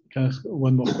 Can I ask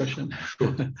one more question?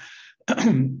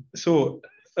 So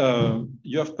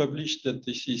you have published that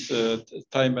this is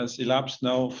time has elapsed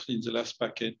now in the last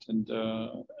packet, and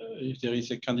if there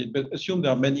is a candidate, but assume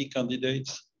there are many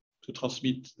candidates to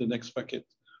transmit the next packet.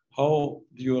 How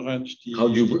do you arrange the? How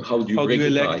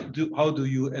do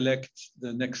you elect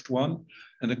the next one?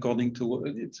 And according to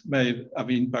it may have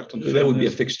impact on. There would be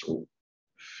a fixed rule.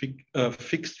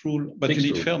 Fixed rule, but fixed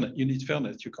you need rule. Fairness. You need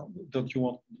fairness. You can't. Don't you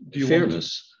want? Do you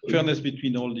fairness? Want fairness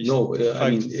between all these. No,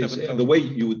 I mean the way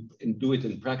you would do it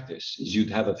in practice is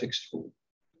you'd have a fixed rule.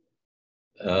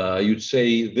 You'd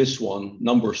say this one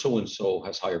number so and so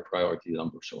has higher priority than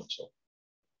number so and so.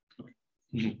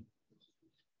 Mm-hmm.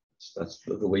 That's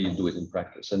the way you do it in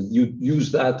practice, and you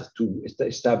use that to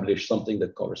establish something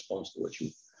that corresponds to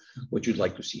what you'd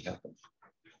like to see happen.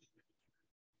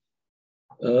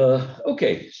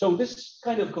 Okay, so this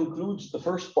kind of concludes the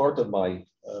first part of my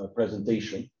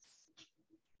presentation,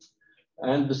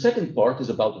 and the second part is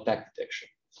about attack detection,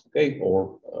 okay,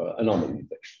 or anomaly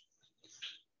detection.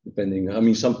 Depending, I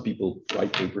mean, some people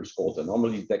write papers called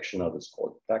anomaly detection, others call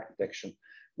it attack detection.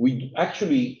 We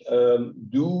actually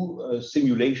do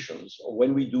simulations, or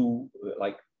when we do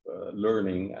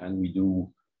learning and we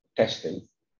do testing,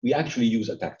 we actually use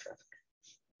attack traffic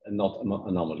and not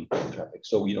anomaly traffic.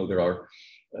 So, there are,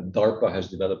 DARPA has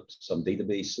developed some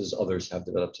databases, others have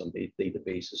developed some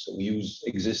databases. So we use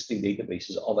existing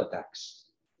databases of attacks.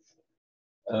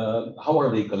 How are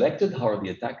they collected? How are the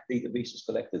attack databases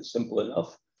collected? Simple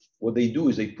enough. What they do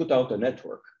is they put out a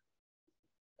network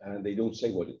and they don't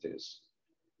say what it is.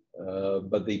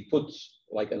 But they put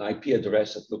like an IP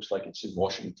address that looks like it's in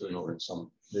Washington or in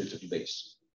some military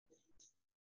base.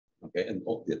 Okay, and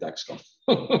all the attacks come.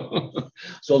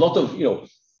 So a lot of,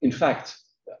 in fact,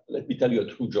 let me tell you a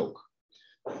true joke.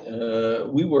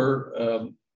 We were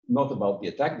not about the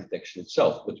attack detection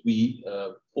itself, but we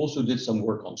also did some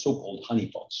work on so-called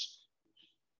honeypots.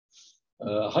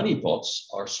 Honeypots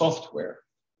are software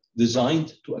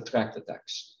designed to attract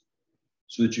attacks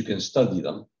so that you can study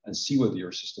them and see whether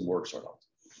your system works or not.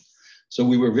 So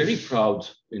we were very proud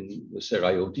in the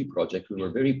SerIoT project, we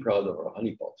were very proud of our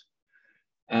honeypot.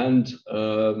 And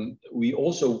we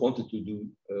also wanted to do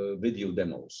video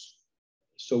demos.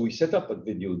 So we set up a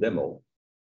video demo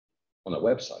on a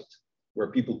website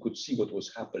where people could see what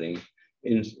was happening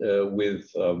with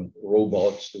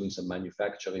robots doing some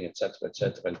manufacturing, et cetera,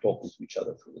 and talking to each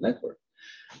other through the network.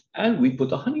 And we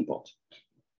put a honeypot.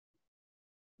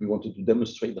 We wanted to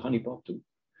demonstrate the honeypot too.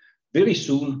 Very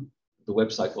soon, the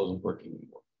website wasn't working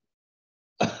anymore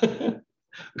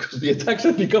because the attacks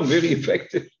had become very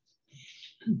effective.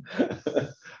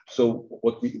 So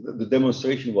what the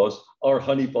demonstration was, our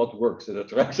honeypot works, it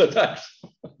attracts attacks.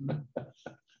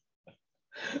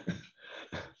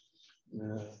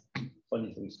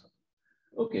 Funny things.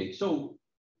 Okay, so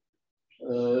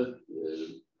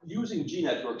using G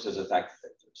networks as attack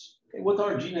vectors. Okay, what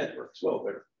are G networks? Well,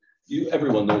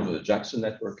 everyone knows what a Jackson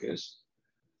network is.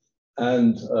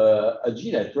 And a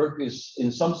G network is,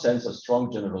 in some sense, a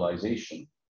strong generalization.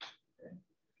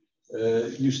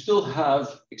 You still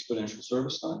have exponential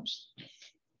service times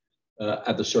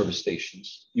at the service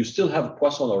stations. You still have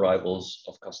Poisson arrivals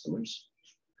of customers,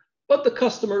 but the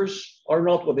customers are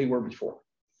not what they were before.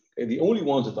 Okay, the only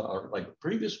ones that are like the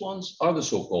previous ones are the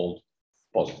so-called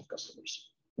positive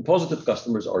customers. The positive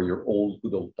customers are your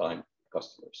good old time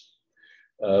customers.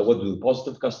 What do the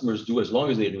positive customers do? As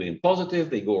long as they remain positive,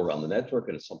 they go around the network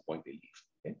and at some point they leave.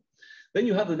 Okay? Then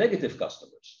you have the negative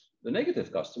customers. The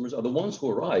negative customers are the ones who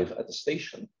arrive at the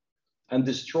station and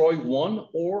destroy one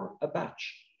or a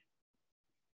batch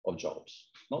of jobs,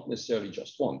 not necessarily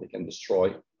just one. They can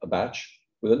destroy a batch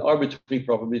with an arbitrary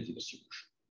probability distribution.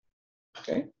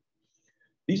 Okay?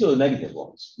 These are the negative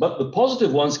ones, but the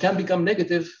positive ones can become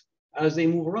negative as they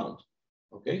move around.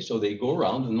 Okay, so they go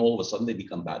around and all of a sudden they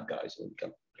become bad guys and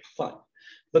become fine.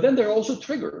 But then there are also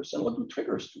triggers. And what do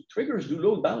triggers do? Triggers do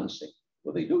load balancing.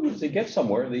 What they do is they get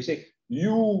somewhere and they say,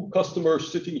 you customer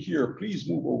sitting here, please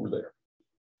move over there.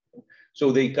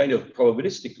 So they kind of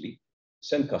probabilistically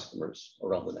send customers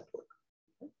around the network.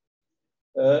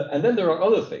 And then there are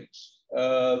other things.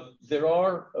 There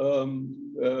are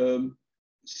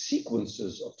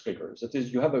sequences of triggers. That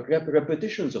is, you have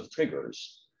repetitions of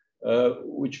triggers.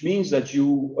 Which means that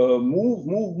you move,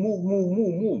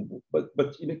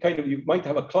 but in a kind of, you might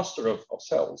have a cluster of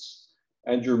cells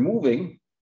and you're moving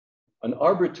an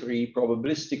arbitrary,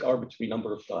 probabilistic arbitrary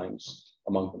number of times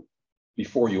among them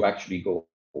before you actually go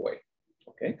away,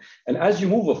 okay? And as you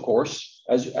move, of course,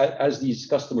 as these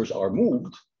customers are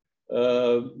moved,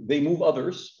 they move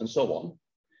others and so on.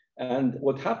 And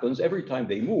what happens every time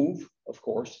they move, of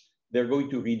course, they're going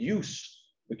to reduce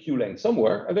the queue length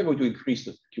somewhere, and they're going to increase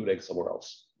the queue length somewhere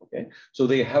else. Okay, so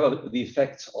they have the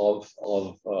effects of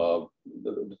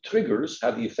the triggers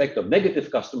have the effect of negative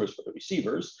customers for the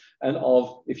receivers, and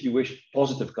of, if you wish,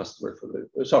 positive customers for the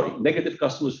negative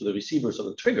customers for the receivers of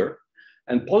the trigger,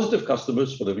 and positive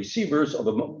customers for the receivers of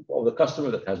the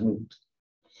customer that has moved.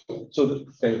 So the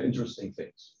kind of interesting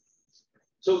things.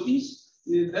 So these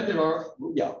then there are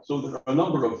so there are a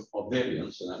number of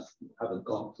variants, and I haven't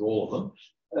gone through all of them.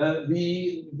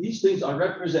 These things are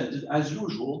represented as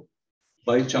usual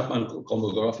by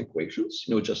Chapman-Kolmogorov equations,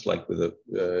 just like with the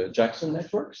Jackson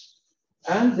networks.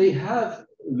 And they have,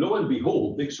 lo and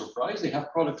behold, big surprise, they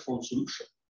have product form solution.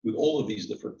 With all of these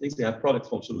different things, they have product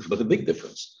form solution. But the big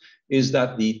difference is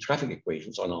that the traffic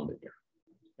equations are nonlinear.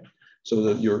 Okay? So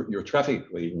that your traffic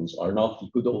equations are not the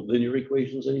good old linear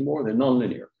equations anymore, they're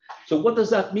nonlinear. So what does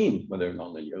that mean when they're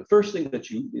nonlinear? The first thing that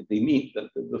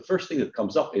the first thing that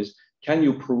comes up is, can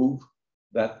you prove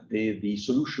that the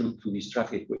solution to these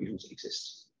traffic equations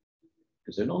exists?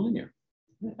 Because they're nonlinear.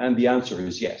 And the answer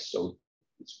is yes. So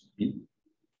it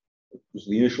was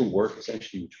the initial work,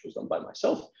 essentially, which was done by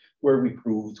myself, where I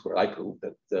proved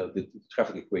that the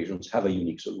traffic equations have a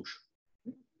unique solution.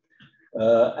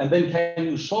 And then can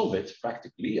you solve it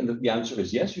practically? And the answer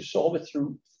is yes, you solve it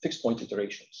through fixed point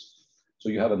iterations. So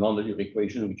you have a nonlinear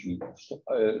equation which you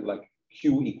like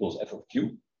Q equals f of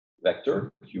Q,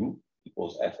 vector Q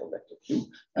equals f of vector Q,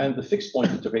 and the fixed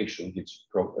point iteration gives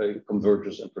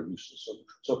converges and produces a solution.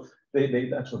 So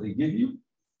that's what they give you.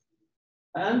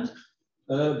 And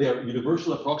they're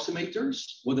universal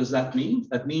approximators. What does that mean?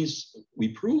 That means we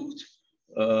proved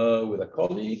with a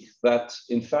colleague that,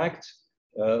 in fact,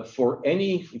 with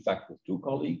two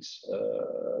colleagues,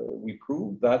 we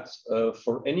proved that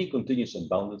for any continuous and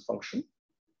bounded function,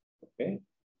 okay,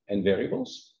 and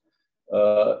variables,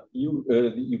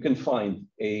 you can find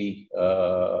a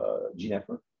G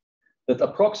network that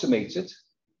approximates it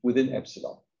within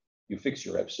epsilon. You fix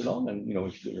your epsilon, and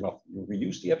if you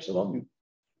reduce the epsilon, you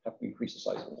have to increase the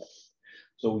size of the network.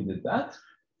 So we did that,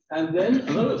 and then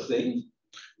another thing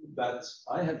that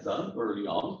I had done early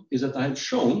on is that I had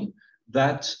shown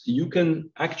that you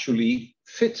can actually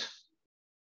fit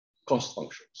cost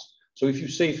functions. So if you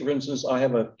say, for instance, I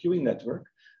have a queuing network,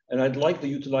 and I'd like the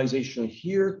utilization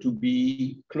here to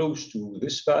be close to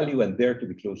this value and there to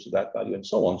be close to that value and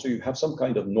so on. So you have some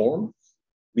kind of norm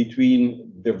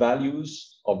between the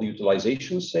values of the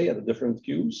utilization, say, at the different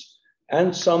queues,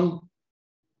 and some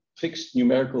fixed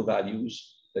numerical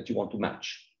values that you want to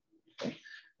match. Okay?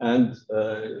 And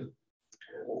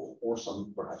or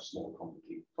some perhaps more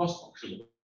complicated cost function.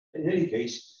 In any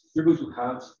case, you're going to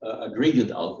have a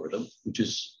gradient algorithm, which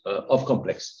is of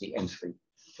complexity N3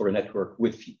 for a network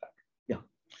with feedback. Yeah.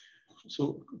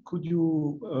 So could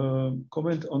you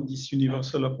comment on this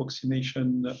universal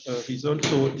approximation result?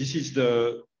 So this is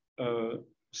the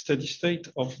steady state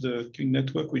of the queuing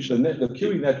network, which the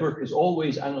queuing network is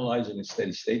always analyzed in a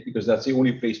steady state because that's the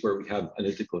only place where we have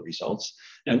analytical results.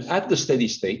 And at the steady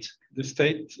state,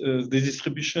 the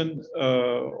distribution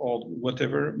or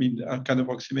whatever, I mean, can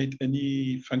approximate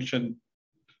any function.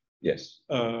 Yes.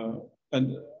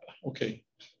 And okay.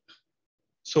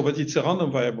 So, but it's a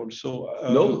random variable. So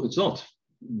no, it's not,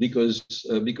 because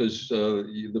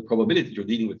the probability, you're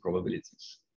dealing with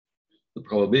probabilities. The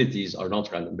probabilities are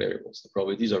not random variables. The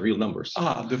probabilities are real numbers.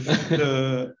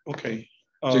 Okay.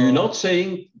 So you're not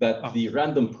saying that the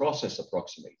random process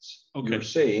approximates. Okay. You're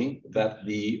saying that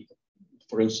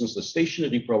for instance, the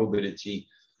stationary probability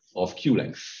of queue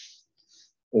length,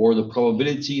 or the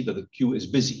probability that the queue is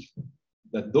busy,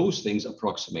 that those things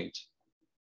approximate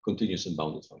continuous and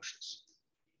bounded functions.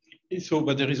 So,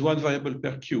 but there is one variable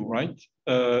per queue, right?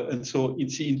 And so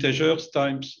it's the integers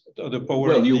times the power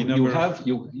well, of you, the number.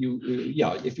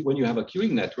 When you have a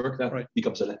queuing network, that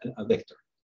becomes a vector.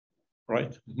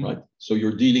 Right. Mm-hmm. Right. So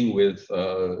you're dealing with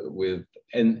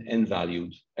n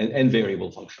valued and n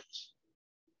variable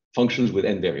functions with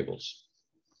n variables.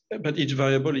 But each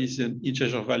variable is an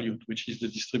integer valued, which is the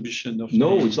distribution of.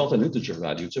 No, it's not an integer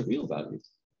value. It's a real value.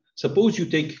 Suppose you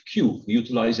take Q, the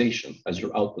utilization, as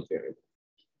your output variable.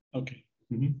 Okay.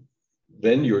 Mm-hmm.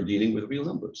 Then you're dealing with real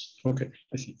numbers. Okay,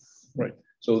 I see. Right.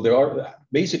 So there are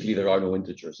no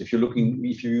integers. If you're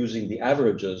using the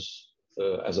averages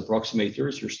as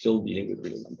approximators, you're still dealing with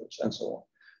real numbers and so on.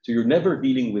 So you're never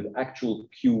dealing with actual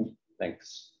queue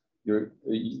lengths. You're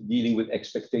dealing with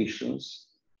expectations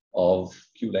of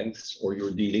queue lengths, or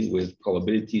you're dealing with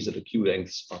probabilities that the queue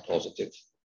lengths are positive.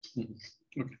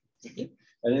 Mm-hmm. Okay.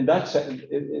 And in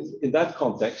that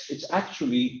context, it's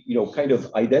actually kind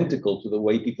of identical to the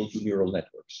way people do neural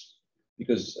networks,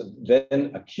 because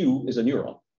then a queue is a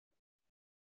neuron.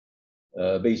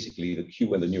 Basically, the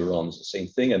queue and the neuron is the same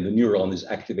thing, and the neuron is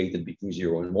activated between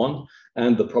 0 and 1,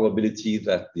 and the probability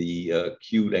that the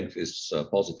queue length is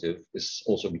positive is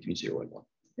also between 0 and 1.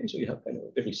 Okay, so you have kind of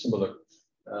a very similar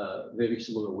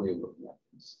way of looking at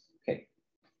this. Okay.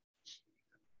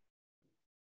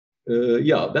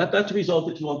 That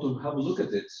result, if you want to have a look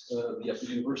at it, the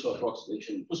universal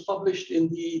approximation, was published in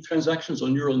the Transactions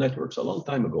on Neural Networks a long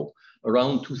time ago,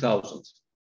 around 2000.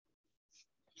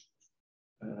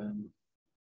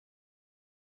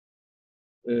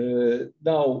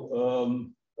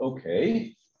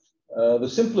 The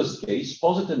simplest case,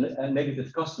 positive and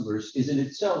negative customers, is in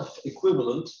itself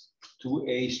equivalent to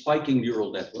a spiking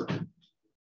neural network.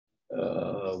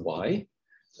 Why?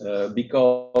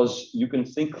 Because you can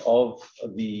think of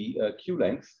the queue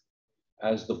length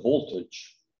as the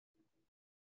voltage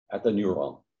at the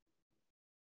neuron.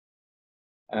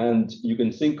 And you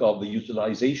can think of the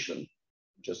utilization,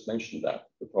 just mentioned that,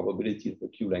 the probability that the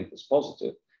queue length is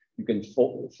positive. You can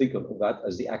think of that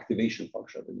as the activation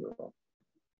function of the neuron.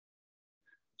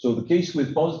 So the case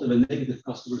with positive and negative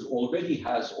customers already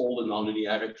has all the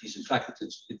nonlinearities. In fact,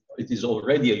 it is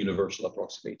already a universal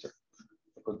approximator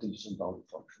for continuous and bounded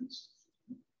functions.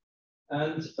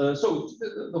 And so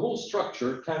the whole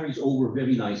structure carries over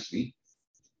very nicely.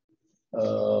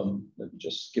 Let me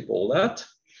just skip all that.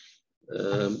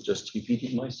 Just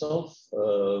repeating myself.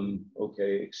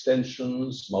 Okay,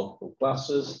 extensions, multiple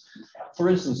classes. For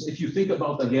instance, if you think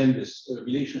about, again, this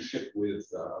relationship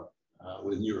with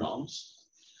neurons,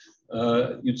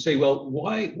 you'd say, well,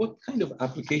 what kind of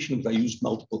application would I use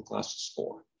multiple classes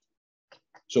for?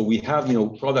 So we have,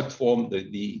 product form,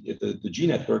 the G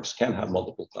networks can have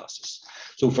multiple classes.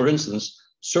 So for instance,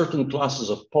 certain classes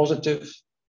of positive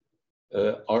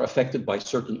are affected by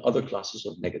certain other classes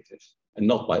of negative, and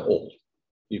not by all.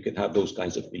 You can have those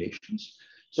kinds of relations.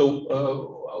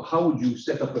 So how would you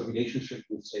set up a relationship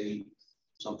with, say,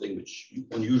 something which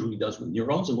one usually does with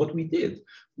neurons? And what we did,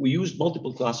 we used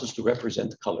multiple classes to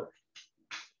represent color.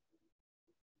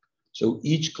 So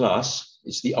each class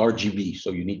is the RGB.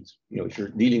 So you need,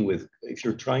 if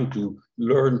you're trying to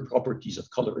learn properties of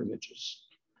color images,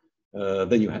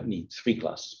 then you need 3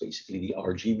 classes, basically the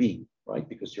RGB, right?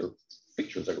 Because your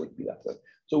pictures are going to be that way.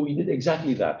 So we did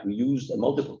exactly that. We used a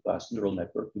multiple class neural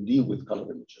network to deal with color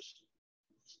images.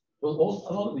 So a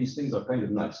lot of these things are kind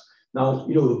of nice. Now,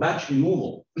 the batch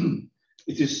removal,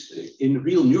 it is in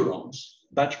real neurons.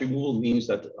 Batch removal means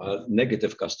that a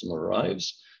negative customer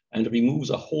arrives and removes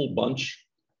a whole bunch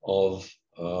of,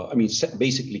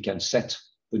 basically can set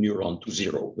the neuron to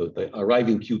zero, the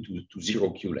arriving Q to zero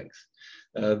Q length.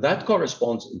 That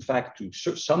corresponds, in fact, to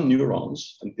some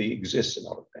neurons, and they exist in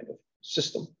our kind of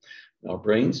system, in our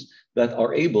brains, that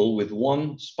are able, with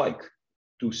one spike,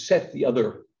 to set the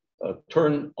other,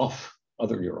 turn off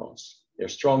other neurons. They're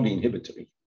strongly inhibitory.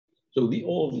 So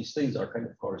all of these things are kind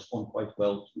of correspond quite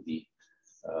well to the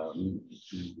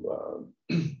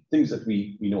things that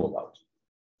we know about.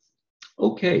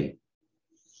 Okay.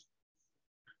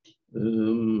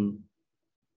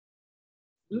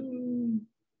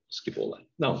 Skip all that.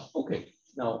 Now, okay.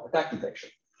 Now, attack detection.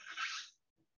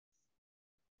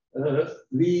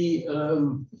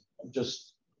 I'm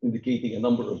just indicating a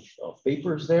number of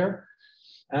papers there,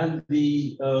 and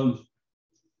the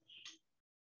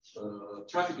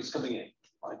traffic is coming in.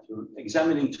 Right? You're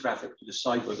examining traffic to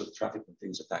decide whether the traffic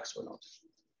contains attacks or not.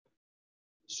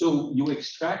 So you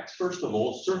extract, first of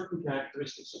all, certain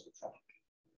characteristics of the traffic.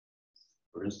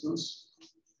 For instance,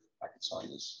 packet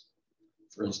sizes.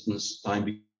 For instance, time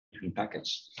between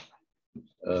packets.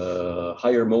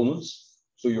 Higher moments.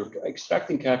 So you're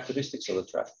extracting characteristics of the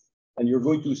traffic. And you're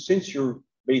going to, since you're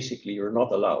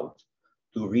not allowed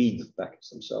to read the packets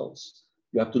themselves,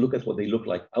 you have to look at what they look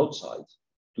like outside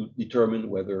to determine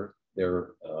whether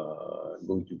they're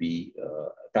going to be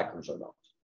attackers or not.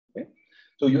 Okay?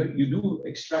 So you do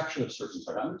extraction of certain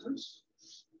parameters,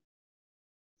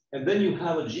 and then you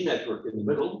have a G network in the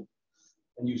middle,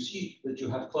 and you see that you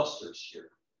have clusters here.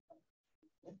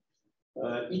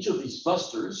 Each of these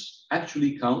clusters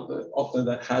actually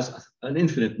that has an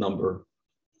infinite number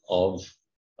of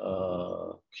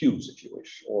cubes, if you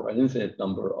wish, or an infinite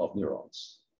number of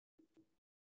neurons.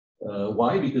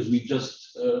 Why? Because we've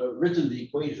just written the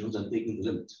equations and taken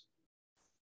the limit,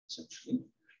 essentially.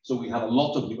 So we have a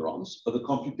lot of neurons, but the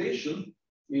computation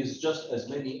is just as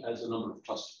many as the number of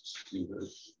clusters. The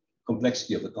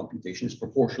complexity of the computation is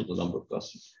proportional to the number of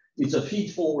clusters. It's a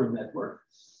feed-forward network.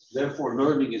 Therefore,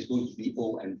 learning is going to be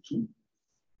ON2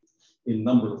 in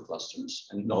number of clusters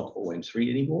and not ON3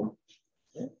 anymore.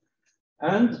 Okay.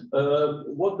 And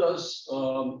what does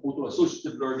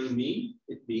auto-associative learning mean?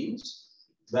 It means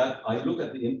that I look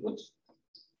at the input,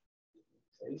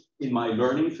 okay, in my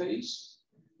learning phase.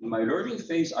 In my learning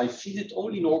phase, I feed it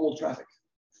only normal traffic.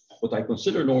 What I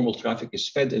consider normal traffic is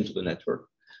fed into the network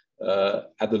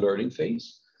at the learning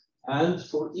phase. And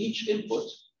for each input,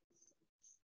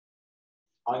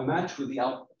 I match with the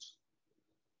output.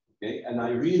 Okay, and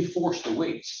I reinforce the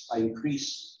weights. I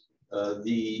increase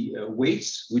the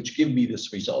weights, which give me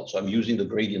this result. So I'm using the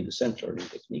gradient descent learning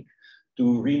technique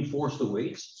to reinforce the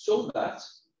weights so that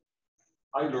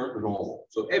I learn the normal.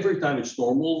 So every time it's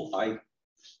normal, I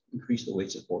increase the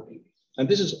weights accordingly. And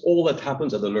this is all that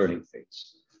happens at the learning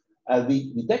phase. At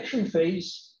the detection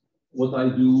phase, what I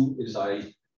do is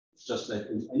I just let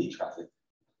in any traffic.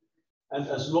 And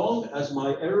as long as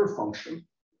my error function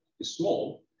is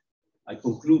small, I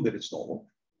conclude that it's normal.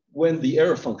 When the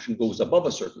error function goes above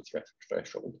a certain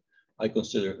threshold, I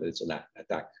consider that it's an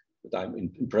attack, that I'm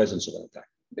in presence of an attack.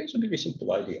 It's a very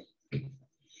simple idea.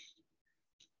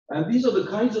 And these are the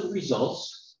kinds of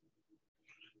results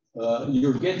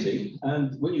you're getting.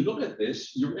 And when you look at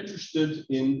this, you're interested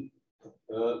in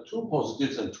true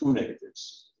positives and true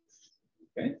negatives.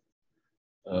 Okay.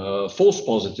 False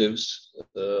positives,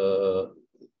 you're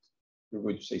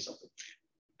going to say something.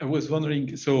 I was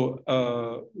wondering, so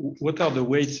what are the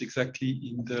weights exactly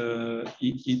in the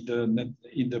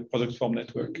product form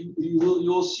network?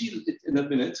 You'll see it in a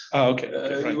minute. Ah, okay.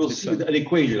 Right. You will see an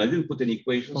equation. I didn't put any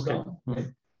equations down.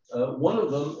 Okay. One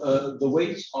of them, the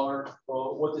weights are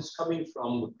what is coming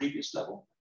from the previous level,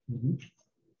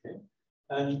 okay,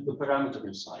 and the parameter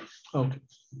inside. Okay.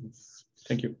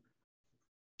 Thank you.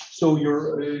 So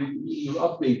you're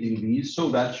updating these so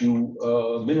that you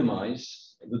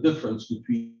minimize the difference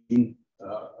between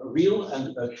real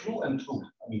and true and true.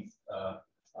 I mean,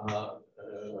 the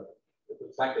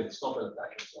fact that it's not an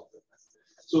attack itself.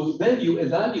 So then you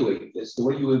evaluate this. The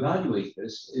way you evaluate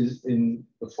this is in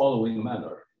the following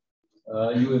manner.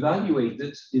 You evaluate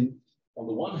it on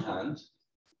the one hand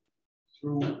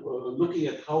through looking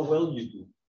at how well you do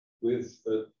with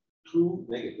true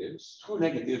negatives. True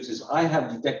negatives is I have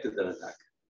detected an attack.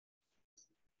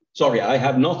 Sorry, I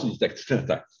have not detected an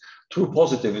attack. True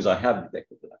positive is I have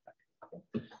detected an attack.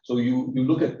 So you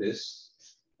look at this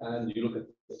and you look at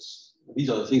this. These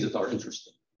are the things that are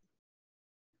interesting.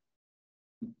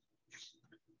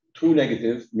 True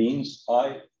negative means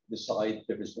I decide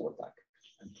there is no attack.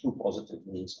 And true positive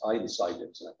means I decide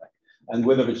there's an attack. And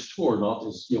whether it's true or not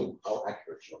is, how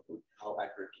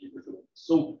accurately we're doing.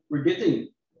 So we're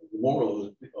getting the moral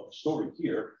of the story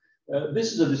here.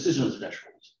 This is a decision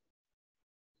threshold.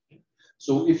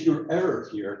 So if your error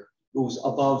here goes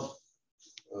above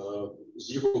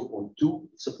 0.2,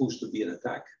 it's supposed to be an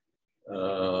attack.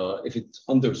 If it's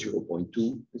under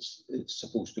 0.2, it's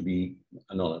supposed to be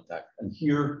a non-attack. And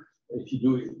here, if you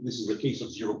do it, this is the case of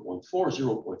 0.4.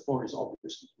 0.4 is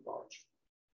obviously too large.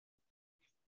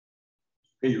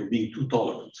 Okay, you're being too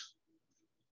tolerant.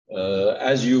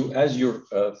 As your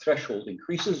threshold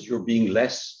increases, you're being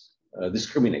less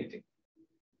discriminating.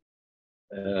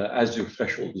 As your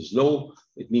threshold is low,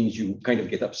 it means you kind of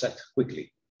get upset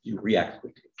quickly. You react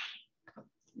quickly.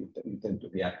 You tend to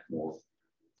react more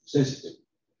sensitive.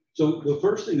 So the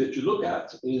first thing that you look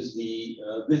at is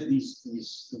these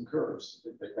two curves,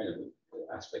 the kind of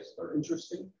aspects that are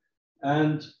interesting.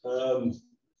 And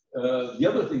the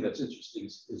other thing that's interesting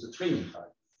is the training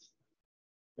time.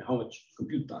 How much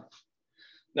compute time?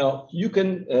 Now, you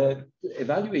can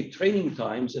evaluate training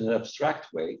times in an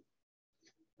abstract way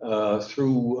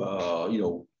through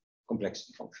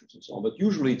complexity functions and so on, but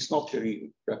usually it's not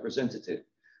very representative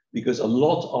because a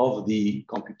lot of the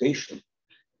computation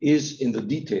is in the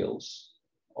details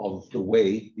of the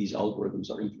way these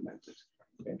algorithms are implemented.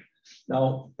 Okay?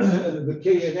 Now, the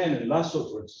KNN and Lasso,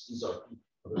 for instance, these are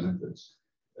other methods.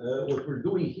 What we're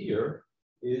doing here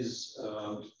is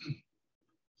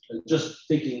just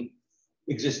taking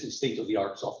existing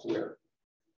state-of-the-art software,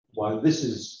 while this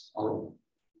is our own.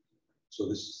 So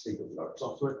this is state-of-the-art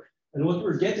software. And what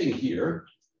we're getting here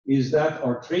is that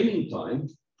our training time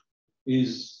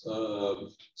is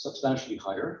substantially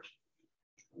higher,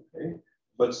 okay,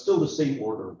 but still the same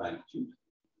order of magnitude.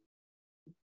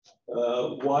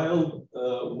 While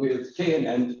with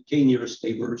KNN, K-nearest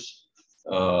neighbors,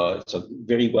 it's a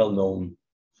very well-known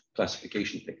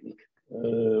classification technique.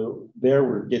 There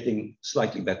we're getting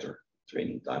slightly better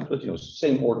training time, but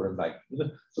same order of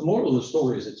magnitude. The moral of the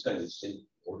story is it's kind of the same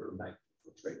order of magnitude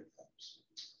for training times.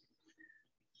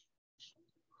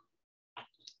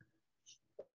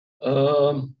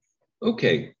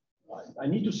 Okay, I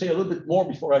need to say a little bit more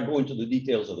before I go into the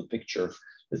details of the picture.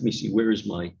 Let me see, where is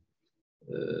my,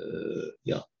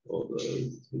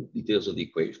 details of the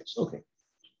equations. Okay.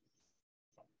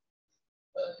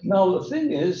 Now, the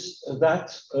thing is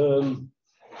that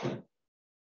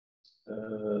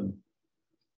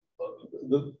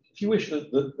if you wish,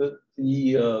 the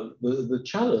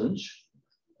challenge,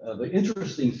 the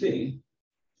interesting thing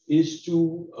is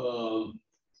to,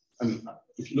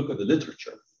 if you look at the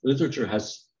literature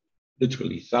has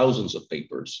literally thousands of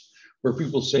papers where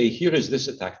people say, here is this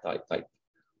attack type.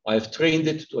 I have trained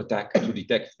it to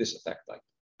detect this attack type.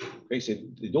 Okay, so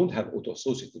they don't have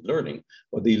auto-associative learning.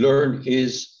 What they learn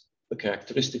is the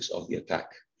characteristics of the attack,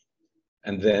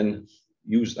 and then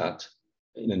use that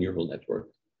in a neural network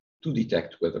to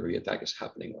detect whether the attack is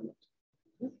happening or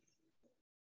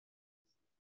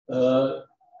not.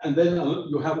 And then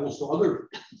you have also other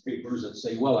papers that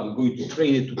say, well, I'm going to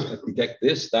train it to detect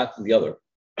this, that, and the other.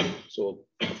 So,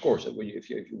 of course, if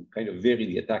you kind of vary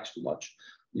the attacks too much,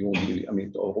 you won't be,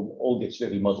 it all gets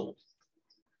very muddled.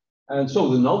 And so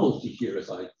the novelty here, as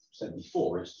I said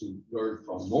before, is to learn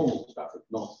from normal traffic,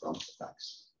 not from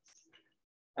attacks.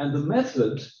 And the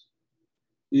method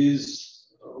is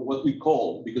what we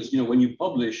call, because when you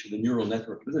publish the neural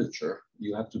network literature,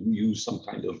 you have to use some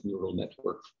kind of neural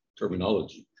network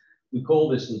terminology. We call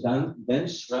this the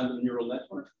dense random neural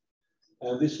network.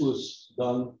 This was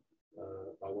done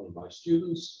by one of my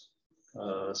students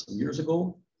some years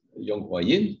ago, Yonghua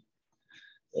Yin,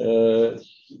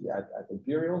 at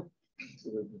Imperial.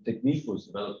 The technique was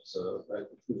developed,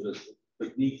 it was a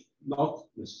technique not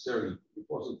necessarily, it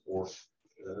wasn't for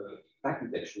attack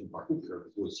detection in particular,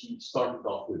 because he started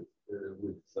off with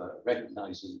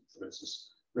recognizing, for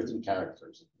instance, written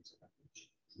characters and things like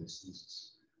that.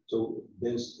 So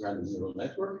dense random neural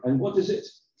network. And what is it?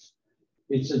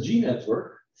 It's a G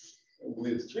network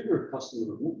with triggered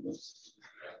customer movements,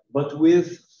 but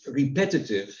with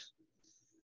repetitive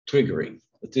triggering.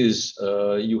 That is,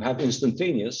 you have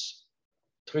instantaneous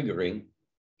triggering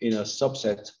in a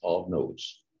subset of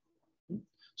nodes.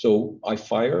 So I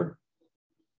fire,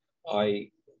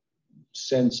 I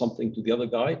send something to the other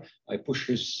guy, I push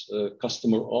his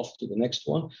customer off to the next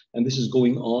one, and this is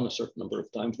going on a certain number of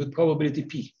times with probability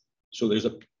P. So there's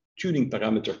a tuning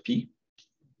parameter P.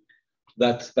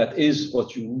 That is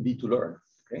what you need to learn,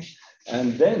 okay?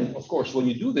 And then, of course, when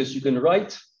you do this, you can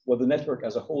write what the network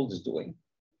as a whole is doing,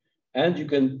 and you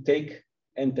can take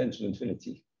n tends to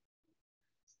infinity.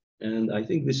 And I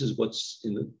think this is what's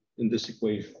in this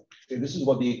equation. Okay, this is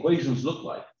what the equations look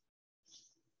like.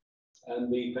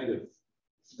 And they kind of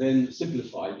then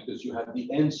simplify because you have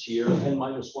the n's here, n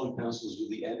minus 1 cancels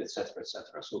with the n, etc.,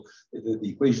 etc. So the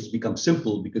equations become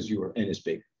simple because your n is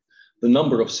big. the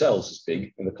number of cells is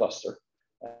big in the cluster.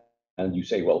 And you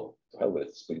say, well, to hell with it,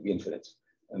 it's going to be infinite.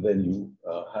 And then you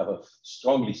have a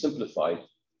strongly simplified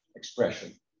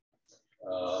expression.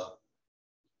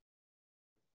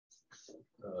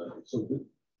 So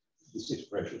this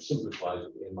expression simplifies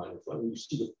in -1. You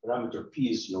see the parameter P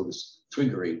is, this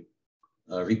triggering,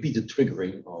 repeated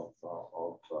triggering of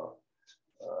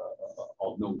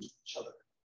nodes of each other.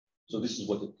 So this is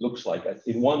what it looks like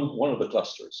in one of the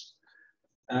clusters.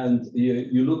 And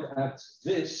you look at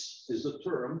this is the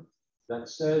term that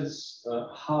says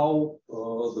how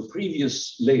the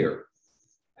previous layer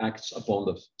acts upon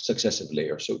the successive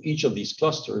layer. So each of these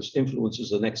clusters influences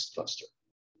the next cluster,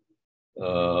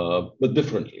 but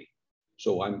differently. So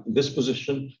I'm in this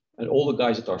position, and all the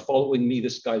guys that are following me,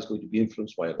 this guy is going to be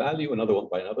influenced by a value, another one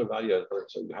by another value.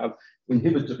 So you have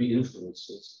inhibitory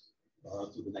influences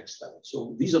to the next level. So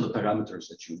these are the parameters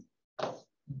that you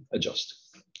adjust.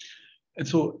 And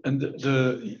so,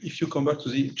 if you come back to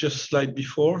the just slide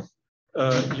before,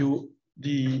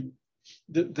 the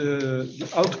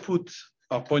output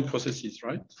are point processes,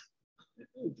 right?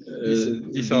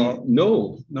 These are no.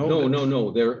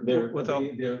 They're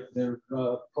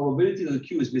probability that the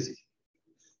queue is busy.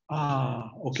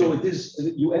 Okay. So it is.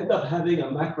 You end up having a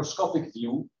macroscopic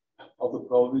view of the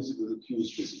probability that the queue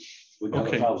is busy. We have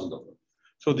 1,000 of them.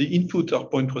 So the input are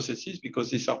point processes because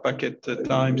these are packet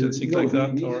times and things like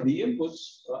that. The inputs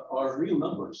are real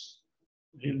numbers.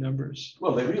 Real numbers.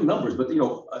 Well, they're real numbers, but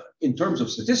in terms of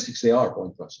statistics, they are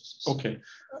point processes. Okay.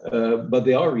 But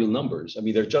they are real numbers. I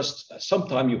mean, they're just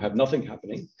sometimes you have nothing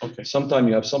happening. Okay. Sometimes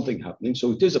you have something happening.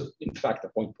 So it is in fact a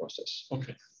point process.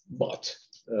 Okay. But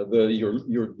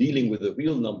you're dealing with the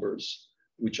real numbers,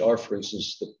 which are, for instance,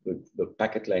 the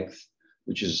packet length,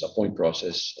 which is a point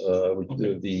process,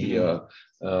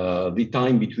 the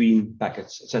time between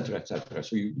packets, etc., etc.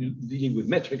 So you're dealing with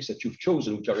metrics that you've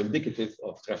chosen, which are indicative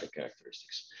of traffic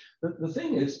characteristics. The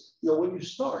thing is, when you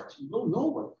start, you don't know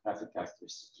what traffic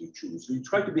characteristics you choose. So you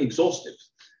try to be exhaustive.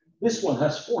 This one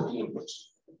has 40 inputs.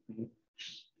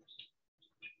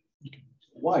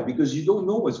 Why? Because you don't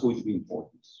know what's going to be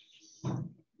important.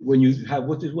 When you have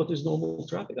what is normal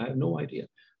traffic, I have no idea.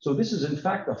 So this is in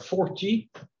fact a 40.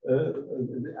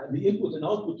 The input and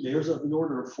output layers are in the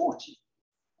order of 40,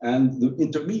 and the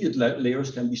intermediate layers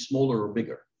can be smaller or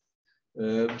bigger.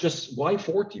 Just why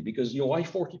 40? Because why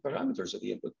 40 parameters at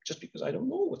the input? Just because I don't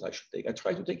know what I should take. I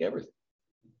try to take everything.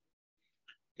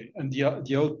 Okay. And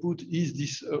the output is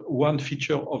this one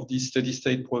feature of this steady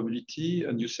state probability,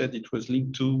 and you said it was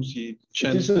linked to the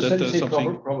chance that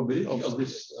something probability of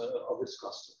this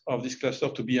cluster. Of this cluster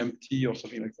to be empty or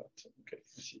something like that. Okay,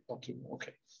 I see.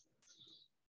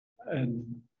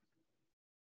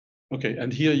 Okay.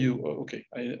 And here you,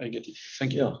 I get it.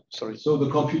 Thank you. Yeah. Sorry. So the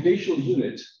computational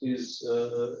unit is,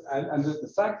 and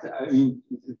the fact,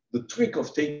 the trick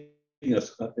of taking an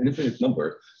infinite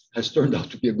number has turned out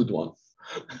to be a good one,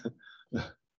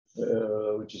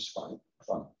 which is fun.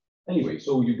 Anyway,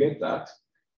 so you get that.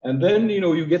 And then,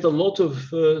 you get a lot of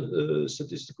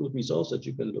statistical results that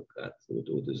you can look at.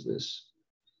 What is this?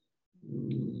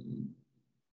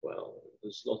 Well,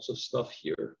 there's lots of stuff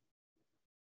here.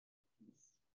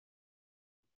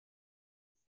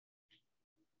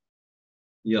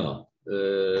 Yeah,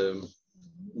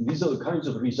 these are the kinds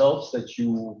of results that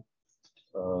you're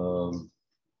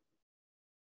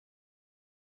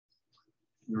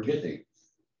getting.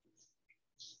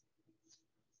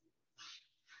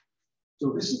 So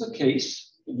this is the case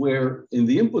where in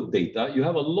the input data, you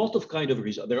have a lot of kind of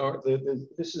results.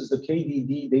 This is the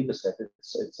KDD data set.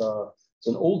 It's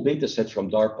an old data set from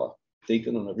DARPA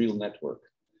taken on a real network.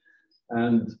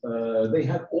 And they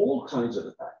have all kinds of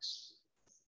attacks.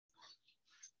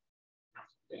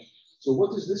 Okay. So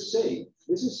what does this say?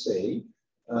 This is saying,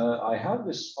 I have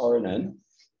this RNN,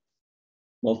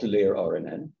 multi-layer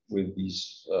RNN with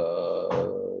these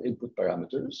input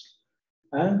parameters,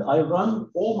 and I run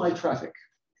all my traffic.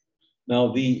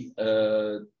 Now, the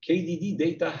KDD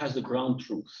data has the ground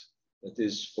truth. That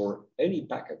is, for any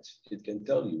packet, it can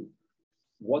tell you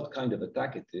what kind of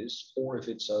attack it is, or if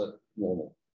it's a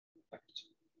normal packet.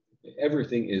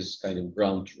 Everything is kind of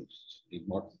ground truth. We've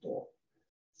marked it all.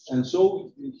 And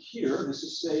so here, this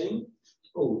is saying,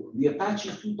 the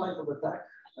Apache 2 type of attack,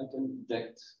 I can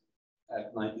detect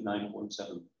at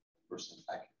 99.7%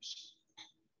 accuracy.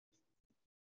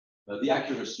 The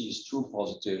accuracy is true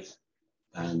positive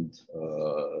and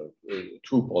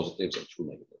true positives and true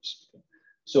negatives.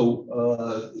 So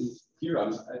here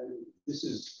this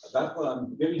is that one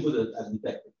I'm very good at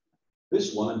detecting.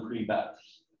 This one I'm pretty bad.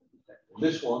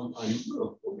 This one I'm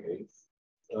okay.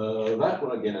 That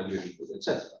one again I'm really good,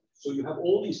 etc. So you have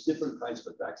all these different kinds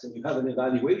of attacks, and you have an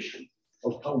evaluation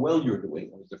of how well you're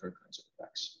doing on the different kinds of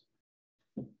attacks.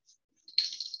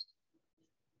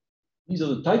 These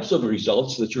are the types of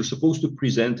results that you're supposed to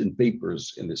present in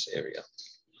papers in this area.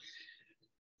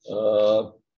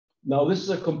 Now, this is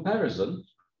a comparison.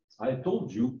 I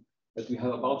told you that we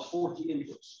have about 40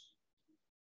 inputs.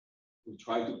 We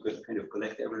try to kind of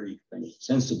collect every kind of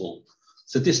sensible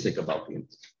statistic about the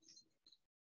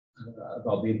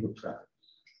input traffic.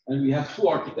 And we have two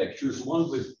architectures, one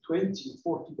with 20,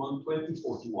 41, 20,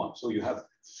 41. So you have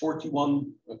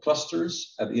 41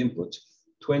 clusters at the input,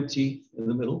 20 in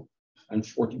the middle, and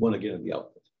 41 again at the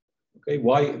output. Okay,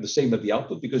 why the same at the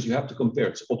output? Because you have to compare,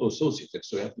 it's auto-associative,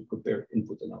 so you have to compare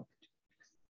input and output.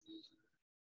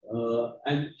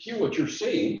 And here what you're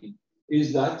saying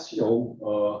is that,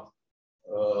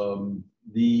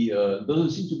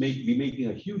 doesn't seem to be making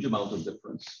a huge amount of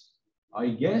difference. I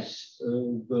guess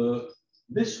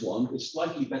this one is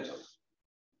slightly better.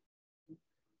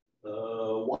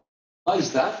 Why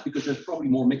is that? Because there's probably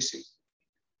more mixing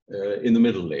in the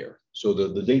middle layer. So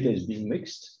the data is being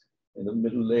mixed in the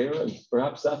middle layer, and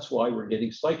perhaps that's why we're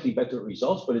getting slightly better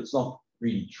results, but it's not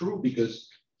really true because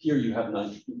here you have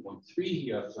 92.3, here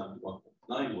you have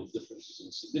 91.9, with differences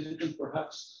insignificant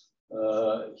perhaps.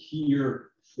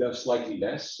 Here you have slightly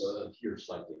less, here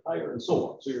slightly higher, and so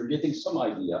on. So you're getting some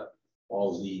idea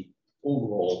of the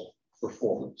overall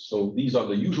performance. So these are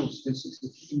the usual statistics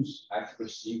that use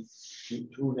accuracy,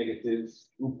 true negative,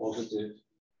 true positive,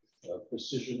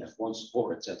 precision, F1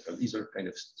 score, etc. These are kind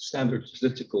of standard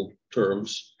statistical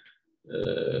terms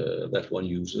that one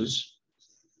uses.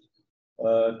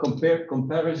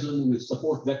 Comparison with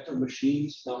support vector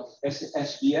machines. Now,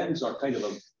 SVMs are kind of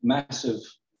a massive,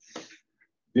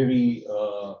 very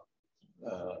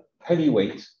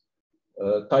heavyweight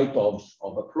type of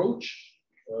approach,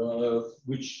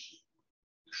 which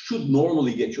should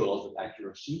normally get you a lot of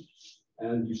accuracy.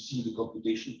 And you see the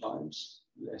computation times,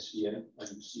 the SVM, and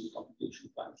you see the computation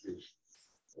times with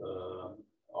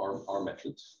our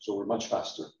method. So we're much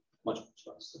faster, much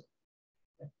faster.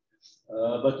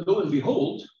 But lo and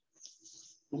behold,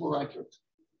 we're more accurate.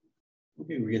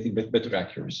 Okay, we're getting better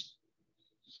accuracy.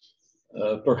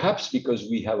 Perhaps because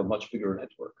we have a much bigger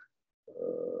network,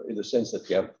 in the sense that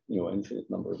we have, an infinite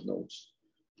number of nodes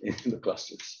in the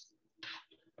clusters.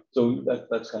 So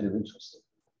that's kind of interesting.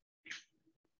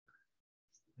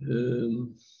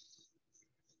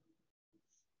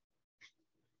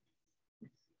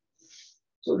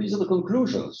 So these are the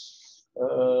conclusions,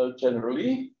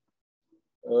 generally,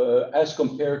 as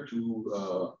compared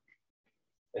to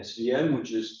SVM,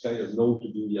 which is kind of known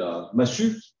to be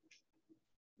massive.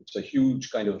 It's a huge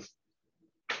kind of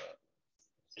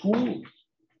tool.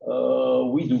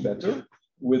 We do better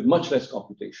with much less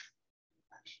computation,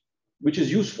 which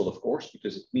is useful, of course,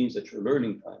 because it means that your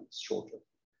learning time is shorter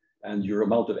and your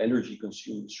amount of energy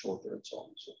consumed is shorter, and so on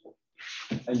and so forth.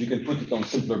 And you can put it on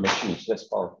simpler machines, less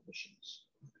powerful machines.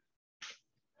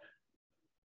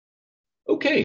 Okay.